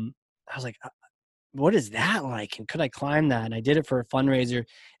I was like, what is that like? And could I climb that? And I did it for a fundraiser,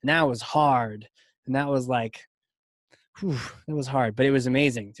 and that was hard. And that was like, whew, it was hard, but it was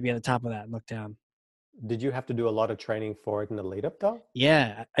amazing to be at the top of that and look down. Did you have to do a lot of training for it in the lead up though?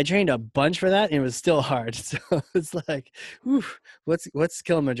 Yeah, I trained a bunch for that, and it was still hard. So it's like, whew, what's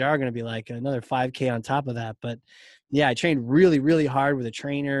Kilimanjaro going to be like? Another 5K on top of that. But yeah, I trained really, really hard with a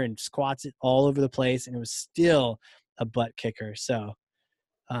trainer and squats it all over the place, and it was still a butt kicker. So,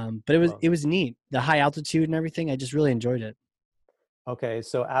 but Well, it was neat. The high altitude and everything. I just really enjoyed it. okay.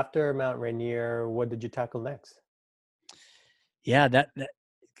 So after Mount Rainier, what did you tackle next? Yeah, that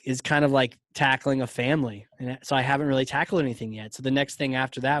is kind of like tackling a family, and so I haven't really tackled anything yet. So the next thing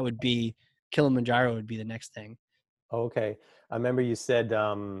after that would be Kilimanjaro. Would be the next thing. Okay. I remember you said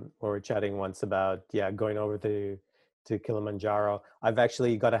we were chatting once about going over to Kilimanjaro. I've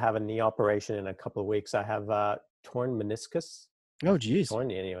actually got to have a knee operation in a couple of weeks. I have torn meniscus. Oh, Not geez. torn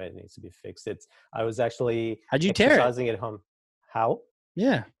anyway, it needs to be fixed. It's I was actually How'd you tear it? exercising at home. How?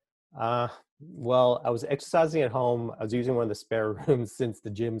 Yeah. Well, I was exercising at home. I was using one of the spare rooms since the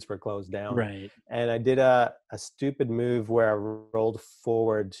gyms were closed down. Right. And I did a stupid move where I rolled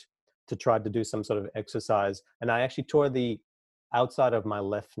forward to try to do some sort of exercise. And I actually tore the outside of my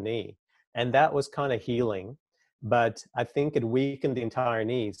left knee. And that was kind of healing. But I think it weakened the entire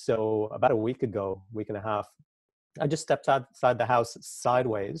knee. So about a week ago, week and a half, I just stepped outside the house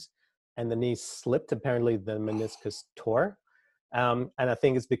sideways and the knee slipped. Apparently, the meniscus tore. And I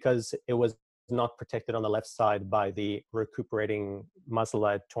think it's because it was not protected on the left side by the recuperating muscle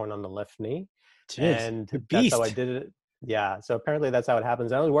I had torn on the left knee. Jeez, And a that's how I beast. did it. Yeah. So apparently that's how it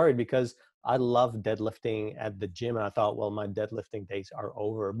happens. I was worried because I love deadlifting at the gym. And I thought, well, my deadlifting days are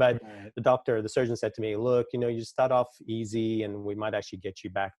over. But Right. the surgeon said to me, look, you start off easy and we might actually get you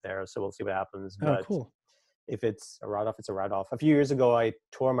back there. So we'll see what happens. Oh, But cool. if it's a write off, it's a write off. A few years ago, I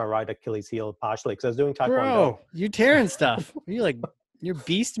tore my right Achilles heel partially because I was doing Taekwondo. Bro, you tearing stuff. You're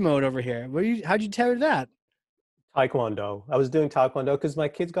beast mode over here. How'd you tear that? Taekwondo. I was doing Taekwondo because my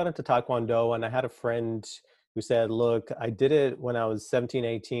kids got into Taekwondo, and I had a friend who said, look, I did it when I was 17,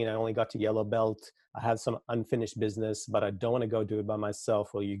 18. I only got to yellow belt. I have some unfinished business, but I don't want to go do it by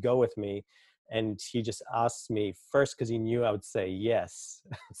myself. Will you go with me? And he just asked me first because he knew I would say yes.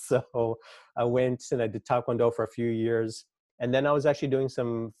 So I went and I did Taekwondo for a few years. And then I was actually doing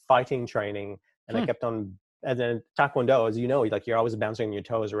some fighting training, and I Hmm. kept on. And then Taekwondo, as you know, like you're always bouncing on your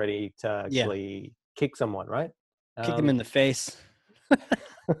toes, ready to Yeah, actually kick someone, right? kick him Um, in the face.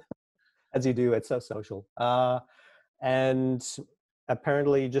 as you do, it's so social. And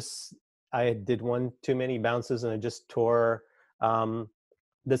apparently, just I did one too many bounces, and I just tore. Um,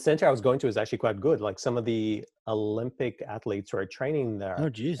 the center I was going to is actually quite good. Like some of the Olympic athletes were training Oh, there,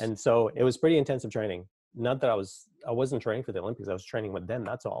 geez. and so it was pretty intensive training. Not that I wasn't training for the Olympics. I was training with them.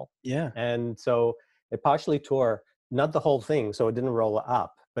 That's all. Yeah. And so it partially tore, not the whole thing, so it didn't roll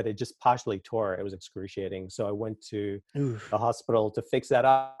up, but it just partially tore. It was excruciating. So I went to Oof. the hospital to fix that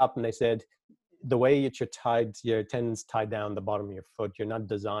up, and they said the way that you're tied, your tendons tied down the bottom of your foot, you're not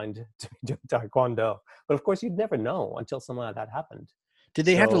designed to do taekwondo. But of course, you'd never know until something like that happened. Did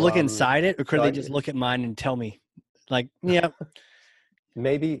they have to So, look inside it, or could so they I just look at mine and tell me? Like, yeah,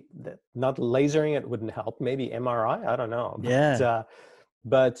 maybe not lasering it wouldn't help. Maybe MRI. I don't know, yeah.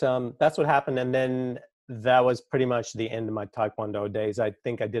 but that's what happened. And then that was pretty much the end of my taekwondo days. I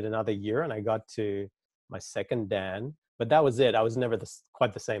think I did another year, and I got to my second dan. But that was it. I was never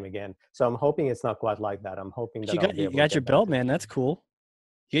quite the same again. So I'm hoping it's not quite like that. I'm hoping But that I'll be you able to got your get back belt, to it. man. That's cool.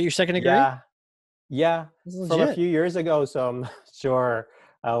 You get your second degree? Yeah, yeah, That's from a legit. few years ago. So I'm not sure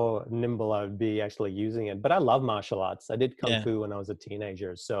how nimble I would be actually using it. But I love martial arts. I did kung Yeah. fu when I was a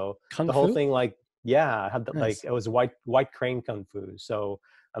teenager. So Kung the whole fu? thing, like, yeah, I had Nice. it was white crane kung fu. So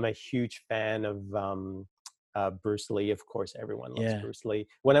I'm a huge fan of Bruce Lee. Of course, everyone loves Yeah. Bruce Lee.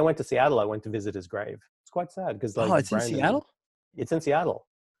 When I went to Seattle, I went to visit his grave. It's quite sad because Oh, like it's in Brandon, Seattle? it's in Seattle.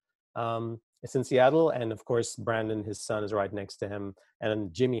 It's in Seattle, and of course, Brandon, his son, is right next to him.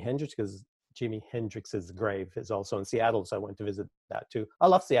 And Jimi Hendrix, because Jimi Hendrix's grave is also in Seattle, so I went to visit that too. I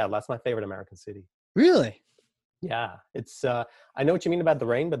love Seattle. That's my favorite American city. Really? Yeah, it's. I know what you mean about the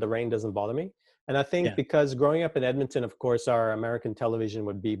rain, but the rain doesn't bother me. And I think Yeah. because growing up in Edmonton, of course, our American television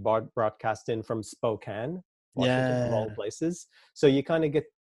would be broadcast in from Spokane, Washington, of all Yeah. places. So you kind of get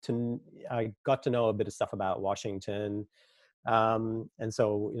to. I got to know a bit of stuff about Washington, and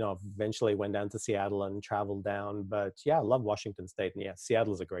so eventually went down to Seattle and traveled down. But yeah, I love Washington State, and yeah,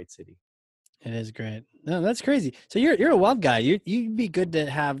 Seattle is a great city. It is great. No, that's crazy. So you're a wild guy. You'd be good to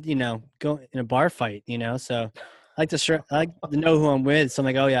have, go in a bar fight, So I like to know who I'm with. So I'm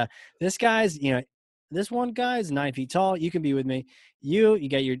like, oh yeah, this guy's, this one guy's 9 feet tall. You can be with me. You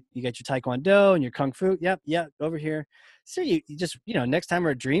get your taekwondo and your kung fu. Yep, yep, over here. So you just, next time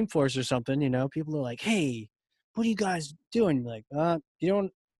we're at Dreamforce or something, people are like, hey, what are you guys doing? You're like, you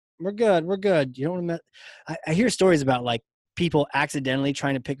don't. We're good. We're good. You don't want to. I hear stories about like people accidentally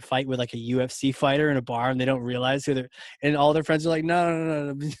trying to pick fight with like a UFC fighter in a bar and they don't realize who they're, and all their friends are like, no,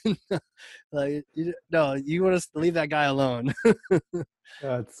 no, no, no. Like, no, you want us to leave that guy alone.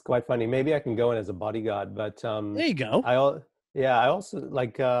 It's quite funny. Maybe I can go in as a bodyguard, but There you go. yeah, I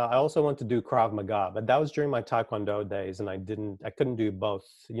also want to do Krav Maga, but that was during my Taekwondo days, and I couldn't do both.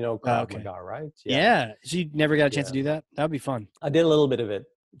 You know Oh, Krav okay. Maga, right? Yeah, Yeah. So you never got a chance to yeah. do that? That would be fun. I did a little bit of it,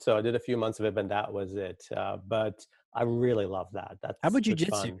 so I did a few months of it, but that was it. But I really love that. How about That's jujitsu?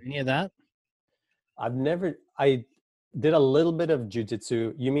 fun. Any of that? I did a little bit of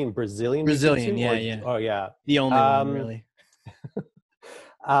jujitsu. You mean Brazilian Brazilian. jiu-jitsu Yeah. Yeah. oh yeah. The only one Um, really.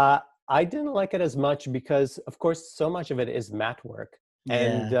 uh, I didn't like it as much because, of course, so much of it is mat work,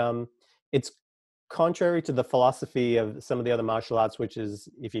 and Yeah. it's contrary to the philosophy of some of the other martial arts, which is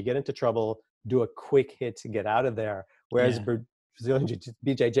if you get into trouble, do a quick hit to get out of there. Whereas Yeah. Brazilian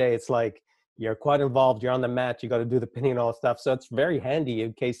BJJ, it's like you're quite involved. You're on the mat. You got to do the pinning and all that stuff. So it's very handy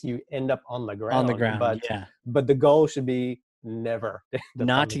in case you end up on the On the ground. ground. Yeah. But the goal should be never end up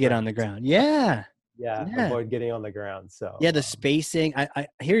Not on to the get on the ground. ground. Yeah. Yeah, Yeah. avoid getting on the ground. Yeah. So The spacing. I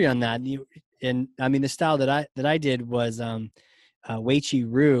hear you on that. And I mean, the style that I did was, Weichi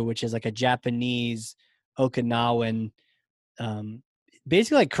Ryu, which is like a Japanese Okinawan, um,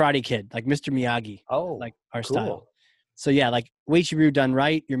 basically like Karate Kid, like Mr. Miyagi, like Oh, our style. cool. So yeah, like Uechi-ryu done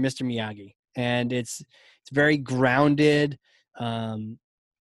right, you're Mr. Miyagi, and it's very grounded. Um,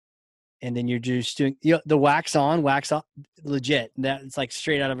 and then you're just doing the wax on, wax off, legit. That it's like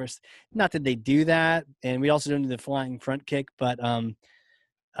straight out of our. Not that they do that, and we also don't do the flying front kick, but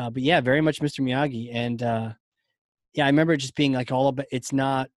yeah, very much Mr. Miyagi, and yeah, I remember it just being like all about. It's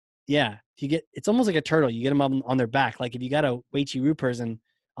not, yeah. If you get, it's almost like a turtle. You get them on their back. Like if you got a Uechi-ryu person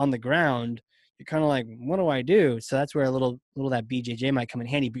on the ground, you're kind of like, what do I do? So that's where a little that BJJ might come in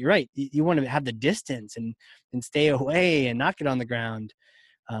handy. But you're right. You want to have the distance and stay away and not get on the ground.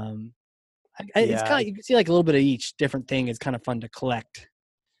 Um, it's Yeah, kind of, you can see like a little bit of each different thing is kind of fun to collect.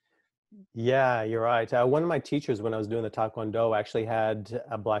 yeah, you're right. One of my teachers, when I was doing the Taekwondo, actually had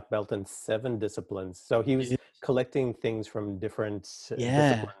a black belt in 7 disciplines. So he was collecting things from different Yeah,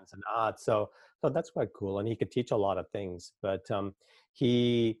 disciplines and arts. So that's quite cool. And he could teach a lot of things. But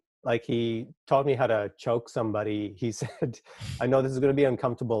he, he taught me how to choke somebody. He said, I know this is going to be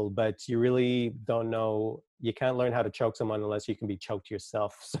uncomfortable, but you really don't know. You can't learn how to choke someone unless you can be choked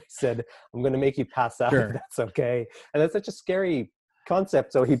yourself. So he said, I'm going to make you pass out if sure. that's okay. And that's such a scary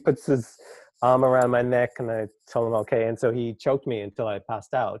concept. So he puts his arm around my neck and I told him, okay. And so he choked me until I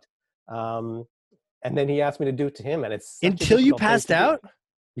passed out. Um, and then he asked me to do it to him. And it's such a Until you difficult thing passed to do.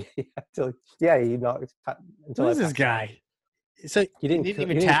 out? Yeah, he knocked Who until I is this passed out. guy? So he didn't even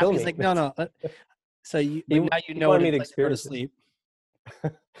He didn't tap. kill He's me, like, no, but no. So but he now you he know what wanted me it's to like to go to experience it. sleep.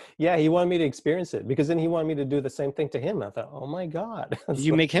 Yeah, he wanted me to experience it because then he wanted me to do the same thing to him. I thought, oh my God. Did It's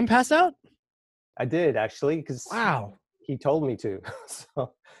you like, make him pass out? I did actually because Wow. he told me to.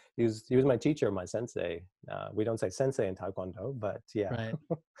 So he was my teacher, my sensei. We don't say sensei in Taekwondo, but yeah, Right.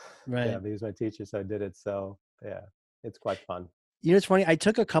 yeah, Right. he was my teacher, so I did it. So yeah, it's quite fun. You know, it's funny. I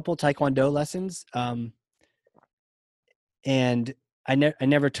took a couple Taekwondo lessons, and I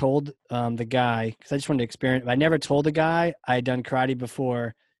never told the guy because I just wanted to experience. I never told the guy I had done karate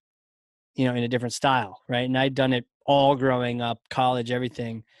before, in a different style, right? And I'd done it all growing up, college,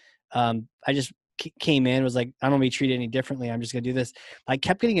 everything. I just came in, was like, I don't want to be treated any differently. I'm just gonna do this. I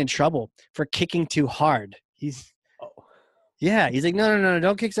kept getting in trouble for kicking too hard. Oh, Yeah, he's like, no, no, no, no,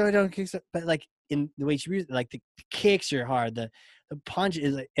 don't kick so, don't kick so. But like in the way she used, like the kicks are hard, the punch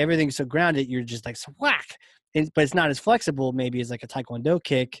is like everything's so grounded, you're just like so whack. But it's not as flexible maybe as like a taekwondo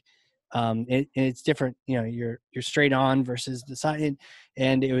kick. And it's different. You're straight on versus the side.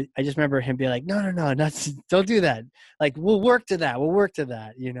 And I just remember him being like, no, no, no, not, don't do that. Like we'll work to that. We'll work to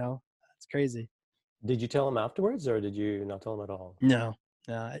that. It's crazy. did you tell him afterwards, or did you not tell him at all? No,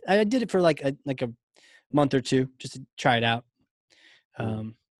 no, I did it for like a month or two just to try it out. Hmm.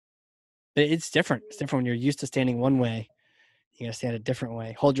 Um, But it's different. It's different when you're used to standing one way. You gotta stand a different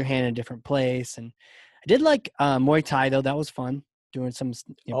way. Hold your hand in a different place. And I did like Muay Thai though. That was fun. Doing some,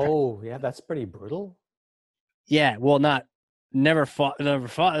 Oh, yeah, that's pretty brutal. yeah. Well, not never fought.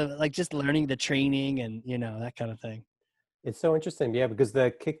 Like just learning the training and that kind of thing. It's so interesting, yeah, because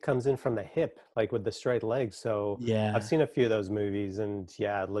the kick comes in from the hip, like with the straight leg. So I've Yeah. seen a few of those movies, and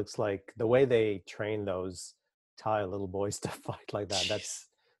yeah, it looks like the way they train those Thai little boys to fight like that. Jeez.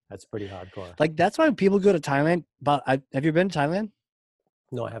 That's pretty hardcore. Like that's why people go to Thailand. But have you been to Thailand?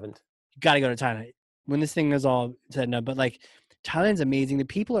 No, I haven't. You got to go to Thailand when this thing is all said and done. But like Thailand's amazing. The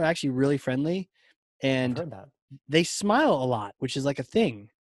people are actually really friendly, I've and heard that. they smile a lot, which is like a thing.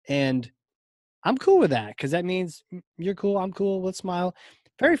 And I'm cool with that because that means you're cool, I'm cool. Let's smile.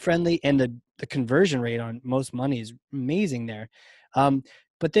 Very friendly, and the conversion rate on most money is amazing there. Um,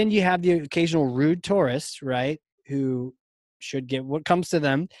 but then you have the occasional rude tourist, right? Who should get what comes to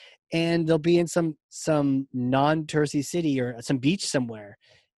them, and they'll be in some non-touristy city or some beach somewhere,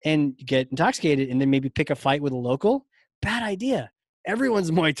 and get intoxicated, and then maybe pick a fight with a local. Bad idea.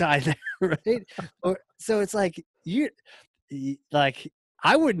 Everyone's Muay Thai there, right? So it's like like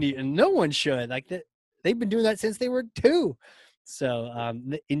I wouldn't even. No one should like that. They've been doing that since they were 2. So,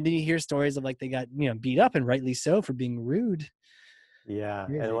 and then you hear stories of like they got beat up and rightly so for being rude. Yeah,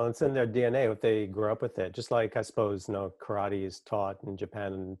 and Crazy. well, it's in their DNA if they grew up with it. Just like I suppose, karate is taught in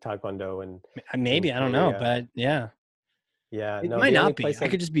Japan and Taekwondo and in Maybe I don't know, Korea. but yeah, Yeah, it no, might the only not be. place I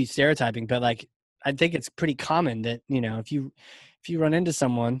I've could just be stereotyping, but like I think it's pretty common that if you run into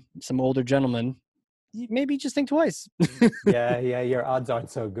some older gentleman, maybe just think twice. yeah, yeah, your odds aren't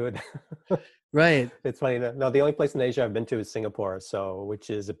so good. Right. It's funny. No, the only place in Asia I've been to is Singapore, so which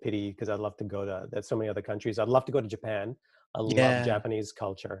is a pity because I'd love to go to. There's so many other countries. I'd love to go to Japan. I love Yeah. Japanese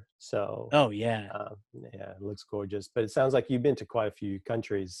culture, so Oh yeah, yeah, it looks gorgeous. But it sounds like you've been to quite a few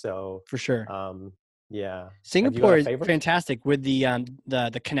countries, so for sure. um, Yeah. Have you got Singapore a is favorite? fantastic with the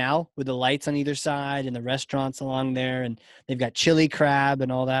canal with the lights on either side and the restaurants along there, and they've got chili crab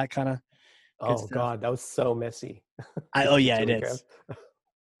and all that kind of good Oh stuff. God, that was so messy. Oh The yeah, it chili crab. is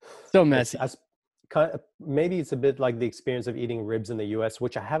so It's messy. as kind of, maybe it's a bit like the experience of eating ribs in the US,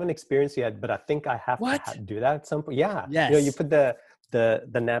 which I haven't experienced yet, but I think I have to What? do that at some point. Yeah, you Yes, put the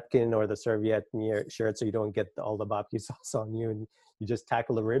napkin or the serviette in your shirt so you don't get all the barbecue sauce on you, and you just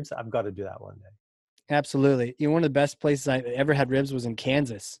tackle the ribs. I've got to do that one day. absolutely. You know, one of the best places I ever had ribs was in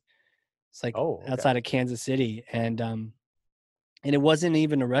Kansas. It's like Oh, okay. outside of Kansas City, and it wasn't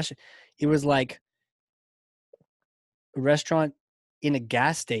even a restaurant. It was like a restaurant in a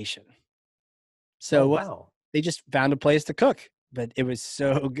gas station. Oh, So what wow. they just found a place to cook, but it was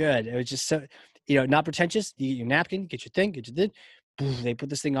so good. It was just so, not pretentious. You get your napkin, get your thing, get your thing. Boom, they put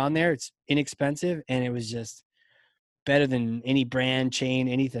this thing on there. It's inexpensive, and it was just better than any brand chain,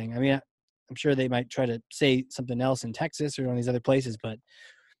 anything. I mean, I'm sure they might try to say something else in Texas or on these other places, but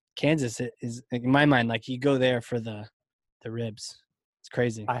Kansas is like, in my mind, like you go there for the ribs. It's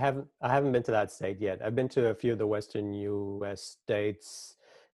crazy. I haven't been to that state yet. I've been to a few of the western US states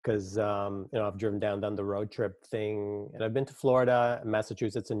because I've done the road trip thing, and I've been to Florida,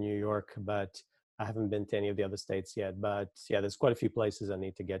 Massachusetts, and New York, but I haven't been to any of the other states yet. But yeah, there's quite a few places I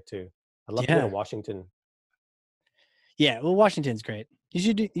need to get to. I'd love to go to Yeah, Washington. yeah. Well, Washington's great. You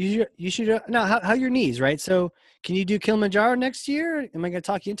should. No, how your knees, right? So, can you do Kilimanjaro next year? Am I going to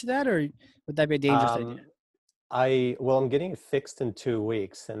talk you into that, or would that be a dangerous idea? Um, I'm getting it fixed in 2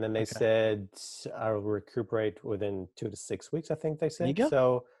 weeks, and then they Okay, said I'll recuperate within 2 to 6 weeks. I think they there you said go.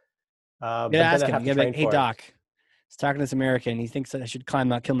 so. You gotta But then ask I'd him. have You to gotta be like, train hey for it. doc, he's talking to this American. He thinks that I should climb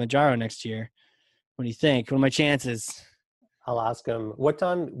Mount Kilimanjaro next year. What do you think? What are my chances? I'll ask him what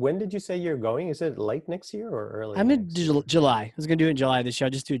time. When did you say you're going? Is it late next year or early I'm in next year? July. I was gonna do it in July this year.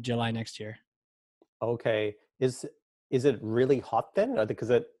 I'll just do it July next year. Okay. Is it really hot then? Or because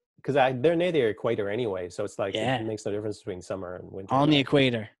they're near the equator anyway, so it's like it Yeah, makes no difference between summer and winter, on the right?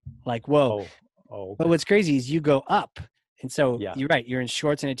 equator. Like, whoa. Oh, oh, But okay. what's crazy is you go up, and so Yeah. you're right. You're in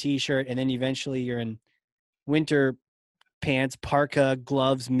shorts and a t-shirt, and then eventually you're in winter pants, parka,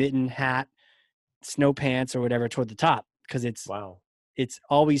 gloves, mitten, hat, snow pants, or whatever toward the top because Wow. it's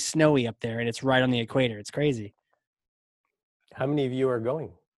always snowy up there, and it's right on the equator. It's crazy. How many of you are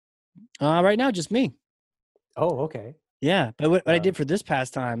going? Right now, just me. Oh, okay. Yeah, but what I did Um, for this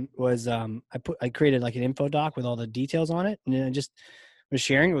past time was I created like an info doc with all the details on it, and then I just was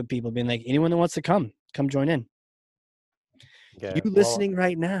sharing it with people, being like, anyone that wants to come join in. You yeah. Well, listening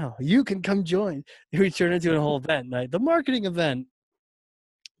right now, you can come join. We turn into a whole event, like the marketing event,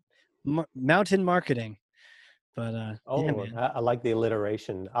 mountain marketing. But yeah, oh, man, I like the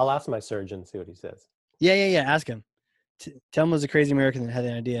alliteration. I'll ask my surgeon, see what he says. yeah. Ask him. Tell him it was a crazy American that had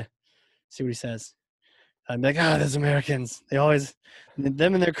the idea. See what he says. I'm like, those Americans, they always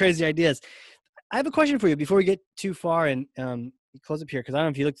them and their crazy ideas. I have a question for you before we get too far and close up here because I don't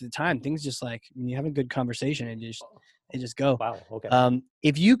know if you looked at the time. Things just like when you have a good conversation and they just go. Wow. Okay.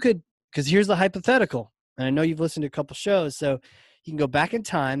 If you could, because here's the hypothetical, and I know you've listened to a couple shows, so you can go back in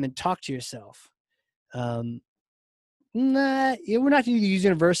time and talk to yourself. We're not going to use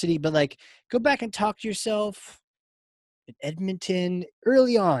university, but like go back and talk to yourself in Edmonton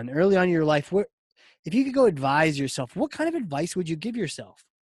early on in your life. What if you could go advise yourself? What kind of advice would you give yourself?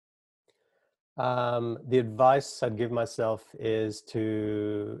 The advice I'd give myself is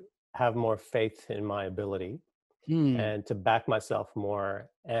to have more faith in my ability Hmm. and to back myself more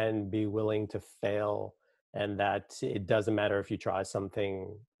and be willing to fail, and that it doesn't matter if you try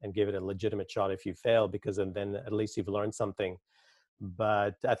something and give it a legitimate shot if you fail, because then at least you've learned something.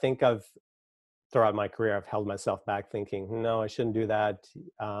 But I think throughout my career I've held myself back thinking, no, I shouldn't do that.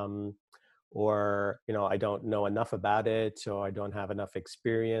 Or I don't know enough about it, or I don't have enough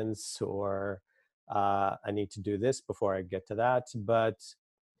experience, or I need to do this before I get to that. But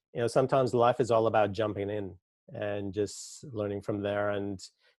sometimes life is all about jumping in and just learning from there. And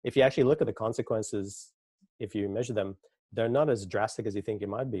if you actually look at the consequences, if you measure them, they're not as drastic as you think it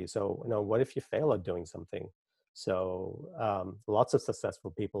might be. So what if you fail at doing something? So lots of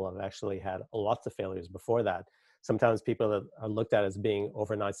successful people have actually had lots of failures before that. Sometimes people are looked at as being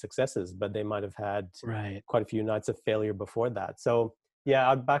overnight successes, but they might have had Right. quite a few nights of failure before that. So yeah,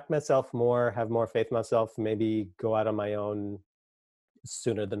 I'd back myself more, have more faith in myself, maybe go out on my own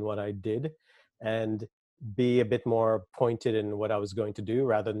sooner than what I did, and be a bit more pointed in what I was going to do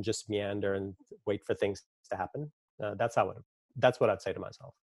rather than just meander and wait for things to happen. That's what I'd say to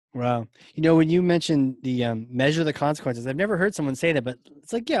myself. Wow. When you mentioned the measure the consequences, I've never heard someone say that, but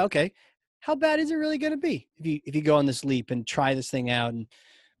it's like, yeah, okay. How bad is it really going to be if you go on this leap and try this thing out? And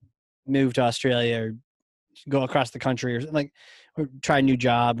move to Australia or go across the country or try a new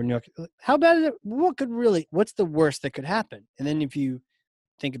job or how bad is it? What's the worst that could happen? And then if you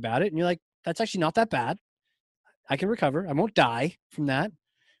think about it and you're like, that's actually not that bad. I can recover. I won't die from that.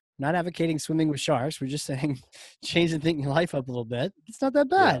 Not advocating swimming with sharks. We're just saying changing thinking your life up a little bit. It's not that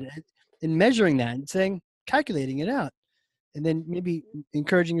Yeah. bad. And measuring that and saying, calculating it out. And then maybe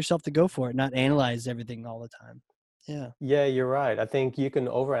encouraging yourself to go for it, not analyze everything all the time. Yeah. Yeah, you're right. I think you can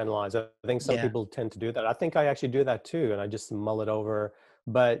overanalyze. I think some Yeah. people tend to do that. I think I actually do that too, and I just mull it over.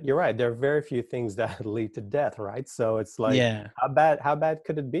 But you're right. There are very few things that lead to death, right? So it's like, Yeah. how bad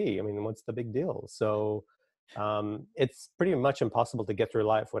could it be? I mean, what's the big deal? So it's pretty much impossible to get through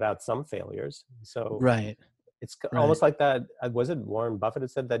life without some failures. So Right. it's Right. almost like that. Was it Warren Buffett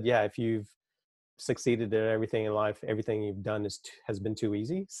that said that? Yeah, if you've succeeded at everything in life, everything you've done has been too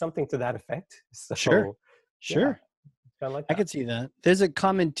easy, something to that effect. Sure. So yeah, Sure. kind of like I that. could see that. There's a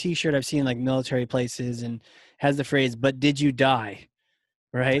common T-shirt I've seen like military places and has the phrase "But did you die?"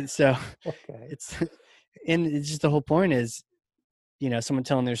 Right. So Okay. it's and it's just the whole point is someone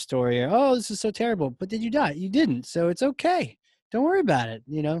telling their story. Oh, this is so terrible, but did you die? You didn't, so it's okay. Don't worry about it.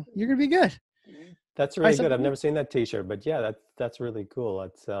 You're gonna be good. That's Try really good. something I've new. never seen that T-shirt, but yeah, that's really cool.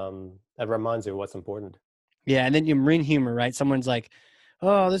 It's that reminds you of what's important. Yeah, and then you marine humor, right? Someone's like,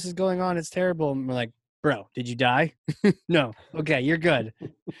 "Oh, this is going on. It's terrible." And we're like, "Bro, did you die?" No. Okay, you're good.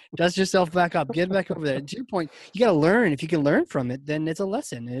 Dust yourself back up. Get back over there. To your point, you got to learn. If you can learn from it, then it's a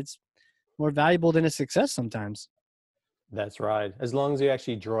lesson. It's more valuable than a success sometimes. That's right. As long as you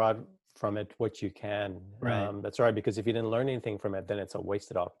actually draw out from it what you can. Right. That's right. Because if you didn't learn anything from it, then it's a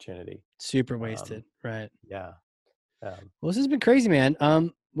wasted opportunity. Super Um, wasted. Right. yeah. Um, Well, this has been crazy, man.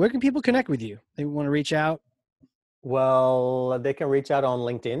 Where can people connect with you? They want to reach out. well, they can reach out on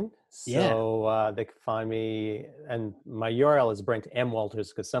LinkedIn. Yeah. So they can find me, and my URL is Brent M Walters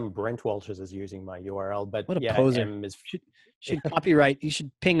because some Brent Walters is using my URL. But What a yeah, poser. M is Should copyright. You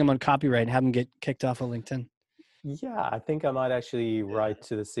should ping them on copyright and have them get kicked off of LinkedIn. Yeah, I think I might actually Yeah. write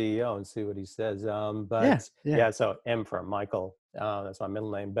to the CEO and see what he says. Yeah. But Yeah. yeah, so M for Michael, that's my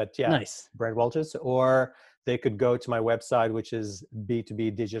middle name. But yeah, Nice. Brent Walters, or they could go to my website, which is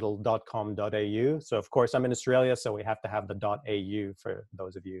b2bdigital.com.au. So of course, I'm in Australia, so we have to have the .au for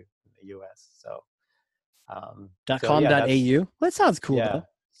those of you in the US. Dot So com yeah, dot that's au. Well, that sounds cool yeah, though.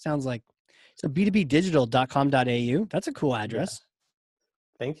 Sounds like so b2bdigital.com.au. That's a cool yeah. address.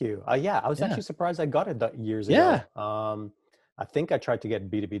 Thank you. Yeah, I was Yeah. actually surprised I got it years Yeah. ago. I think I tried to get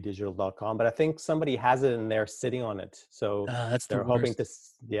b2bdigital.com, but I think somebody has it and they're sitting on it. So That's the they're hoping to,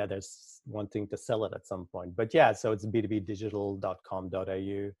 worst. yeah, they're wanting to sell it at some point. But yeah, so it's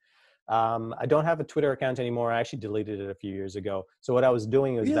b2bdigital.com.au. I don't have a Twitter account anymore. I actually deleted it a few years ago. So what I was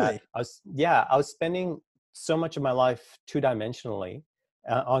doing was that Really? I was spending so much of my life two-dimensionally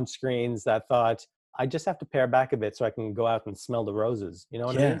on screens that I thought I just have to pare back a bit so I can go out and smell the roses. You know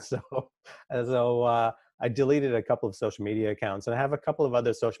what I mean? Yeah. So I deleted a couple of social media accounts, and I have a couple of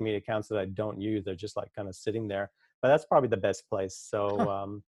other social media accounts that I don't use. They're just like kind of sitting there. But that's probably the best place. Huh.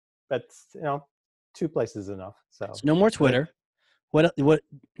 But two places is enough. So no more I think Twitter. What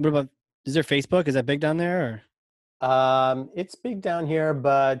about is there Facebook? Is that big down there or it's big down here,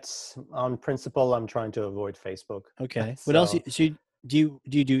 but on principle, I'm trying to avoid Facebook. okay. What else So do you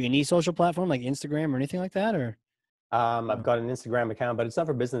do any social platform like Instagram or anything like that or I've got an Instagram account, but it's not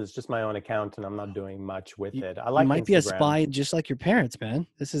for business. It's just my own account, and I'm not doing much with you it. I you like might be a Instagram. spy just like your parents, man.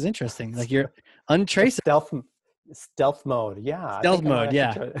 This is interesting. Like you're It's untraceable. stealth mode. Yeah, I Stealth think I might mode,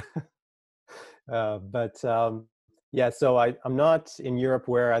 actually yeah. try. But yeah, so I'm not in Europe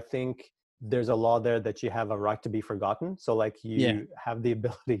where I think there's a law there that you have a right to be forgotten. So like Yeah. you have the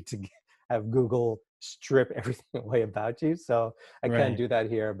ability to have Google strip everything away about you. So I can't Right. do that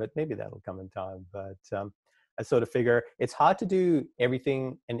here, but maybe that'll come in time. But I sort of figure it's hard to do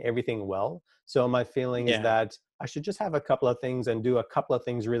everything and everything well. So my feeling is Yeah. that I should just have a couple of things and do a couple of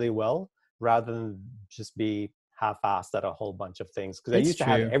things really well rather than just be half-assed at a whole bunch of things. Because I It's used to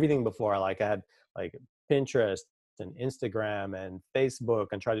have true. everything before. Like I had like Pinterest and Instagram and Facebook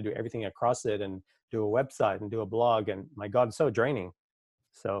and try to do everything across it and do a website and do a blog. And my God, it's so draining.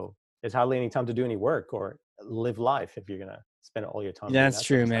 So there's hardly any time to do any work or live life if you're gonna spend all your time doing That's that sort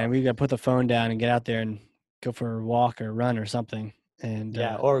true, of man. stuff. We got to put the phone down and get out there and go for a walk or run or something and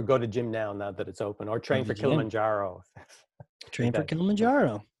Yeah, or go to gym now that it's open, or go train to the for gym. Kilimanjaro. Train Make for that.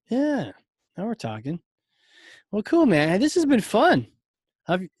 Kilimanjaro. Yeah. Now we're talking. Well, cool, man. Hey, this has been fun.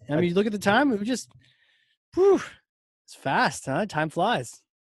 I Uh, mean, look at the time. We just, whew, it's fast, huh? Time flies.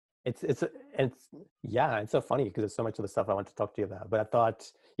 it's yeah, it's so funny because there's so much of the stuff I want to talk to you about. But I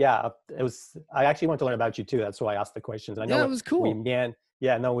thought, yeah, it was. I actually want to learn about you too. That's why I asked the questions. I Yeah, know it was we cool. mean,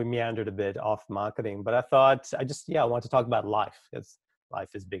 yeah, no, we meandered a bit off marketing, but I thought I just, yeah, I want to talk about life because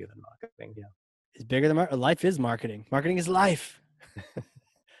life is bigger than marketing. Yeah, It's bigger than life is marketing. Marketing is life.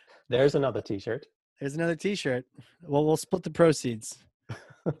 there's another T-shirt. There's another T-shirt. Well, we'll split the proceeds.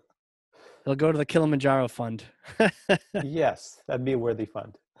 It'll go to the Kilimanjaro Fund. Yes, that'd be a worthy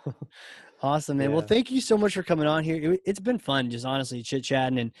fund. Awesome, man. Well, Yeah. thank you so much for coming on here. It's been fun, just honestly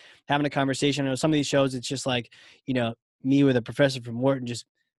chit-chatting and having a conversation. I know some of these shows, it's just like, me with a professor from Wharton just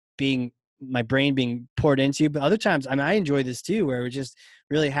being my brain being poured into. But other times, I mean, I enjoy this too, where we're just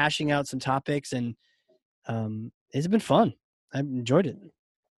really hashing out some topics, and it's been fun. I've enjoyed it.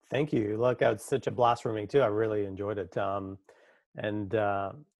 Thank you. Look, it's such a blast for me too. I really enjoyed it. And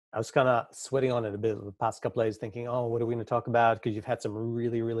I was kind of sweating on it a bit the past couple of days, thinking, "Oh, what are we going to talk about?" Because you've had some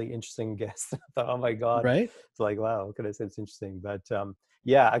really, really interesting guests. I thought, "Oh my god!" Right? It's like, "Wow, what could I say? It's interesting." But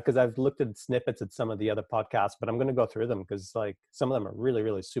yeah, because I've looked at snippets at some of the other podcasts, but I'm going to go through them because like some of them are really,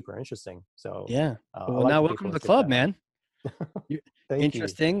 really super interesting. So Yeah. I Well, like now the welcome people to who the stick club, that out. man. You're Thank you.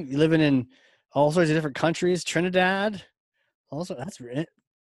 interesting. You're living in all sorts of different countries, Trinidad. Also, that's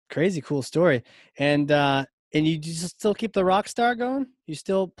crazy cool story. And you just still keep the Rockstar going? You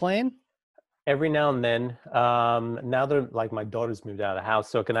still playing? Every now and then, now that like my daughter's moved out of the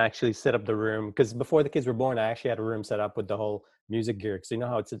house, so I can actually set up the room. Because before the kids were born, I actually had a room set up with the whole music gear. So you know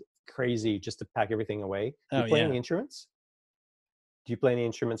how it's crazy just to pack everything away. Do you Oh play yeah. any instruments? Do you play any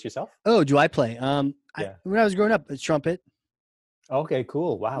instruments yourself? Oh, do I play? Yeah. When I was growing up, it's trumpet. Okay,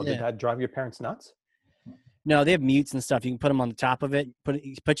 cool. Wow. Did Yeah. that drive your parents nuts? No, they have mutes and stuff. You can put them on the top of it. Put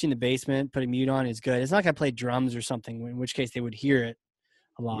you in the basement. Put a mute on. It's good. It's not like I play drums or something. In which case they would hear it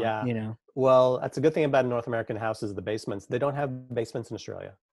a lot. Yeah. You know. Well, that's a good thing about North American houses, the basements. They don't have basements in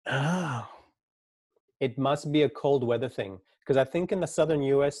Australia. Oh. It must be a cold weather thing. Because I think in the southern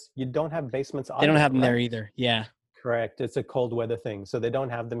US, you don't have basements They don't either, have them there correct? either. Yeah. Correct. It's a cold weather thing, so they don't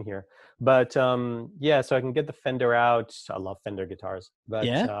have them here. But yeah, so I can get the Fender out. I love Fender guitars, but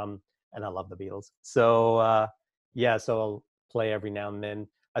Yeah. and I love the Beatles. So yeah, so I'll play every now and then.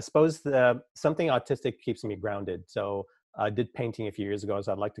 I suppose the something artistic keeps me grounded. So I did painting a few years ago,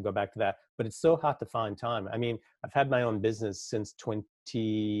 so I'd like to go back to that. But it's so hard to find time. I mean, I've had my own business since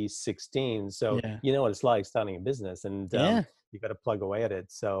 2016, so Yeah. you know what it's like starting a business, and Yeah. you got to plug away at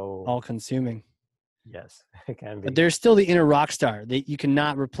it. So All consuming. yes, it can But be. there's still the inner rock star that you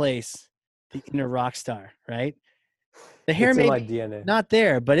cannot replace. The inner rock star, right? The hair It's in may my be DNA. not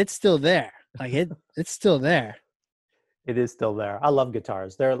there, but it's still there. Like it's still there. It is still there. I love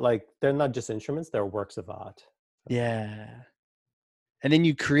guitars. They're not just instruments, they're works of art. So Yeah. And then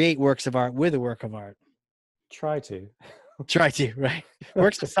you create works of art with a work of art. try to. Try to, right?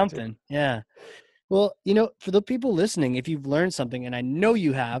 Works of Try to. something. Yeah. Well, for the people listening, if you've learned something, and I know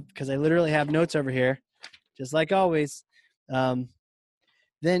you have, because I literally have notes over here, just like always, um,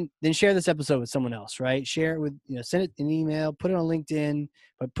 then share this episode with someone else, right? Share it with, send it an email, put it on LinkedIn,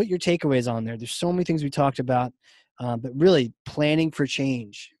 but put your takeaways on there. There's so many things we talked about, but really planning for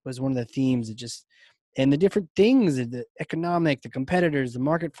change was one of the themes that just, and the different things, the economic, the competitors, the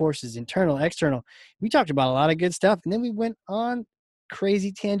market forces, internal, external. We talked about a lot of good stuff. And then we went on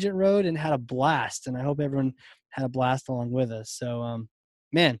crazy tangent road and had a blast. And I hope everyone had a blast along with us. So,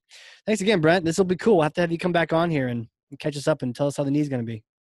 man, thanks again, Brent. This will be cool. We'll have to have you come back on here and catch us up and tell us how the knee's going to be.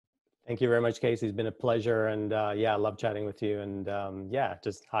 Thank you very much, Casey. It's been a pleasure. And yeah, I love chatting with you. And yeah,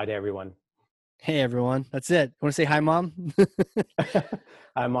 just hi to everyone. Hey, everyone. That's it. Want to say hi, Mom?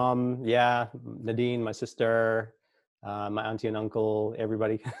 Hi, Mom. Yeah, Nadine, my sister, my auntie and uncle,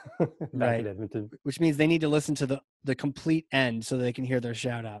 everybody back in Right. Edmonton. Which means they need to listen to the complete end so they can hear their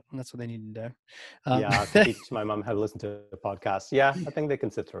shout out. And that's what they need to do. Yeah, I have to teach my mom how to listen to the podcast. Yeah, I think they can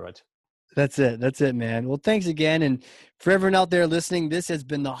sit through it. That's it. That's it, man. Well, thanks again. And for everyone out there listening, this has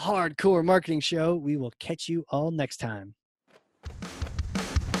been the Hardcore Marketing Show. We will catch you all next time.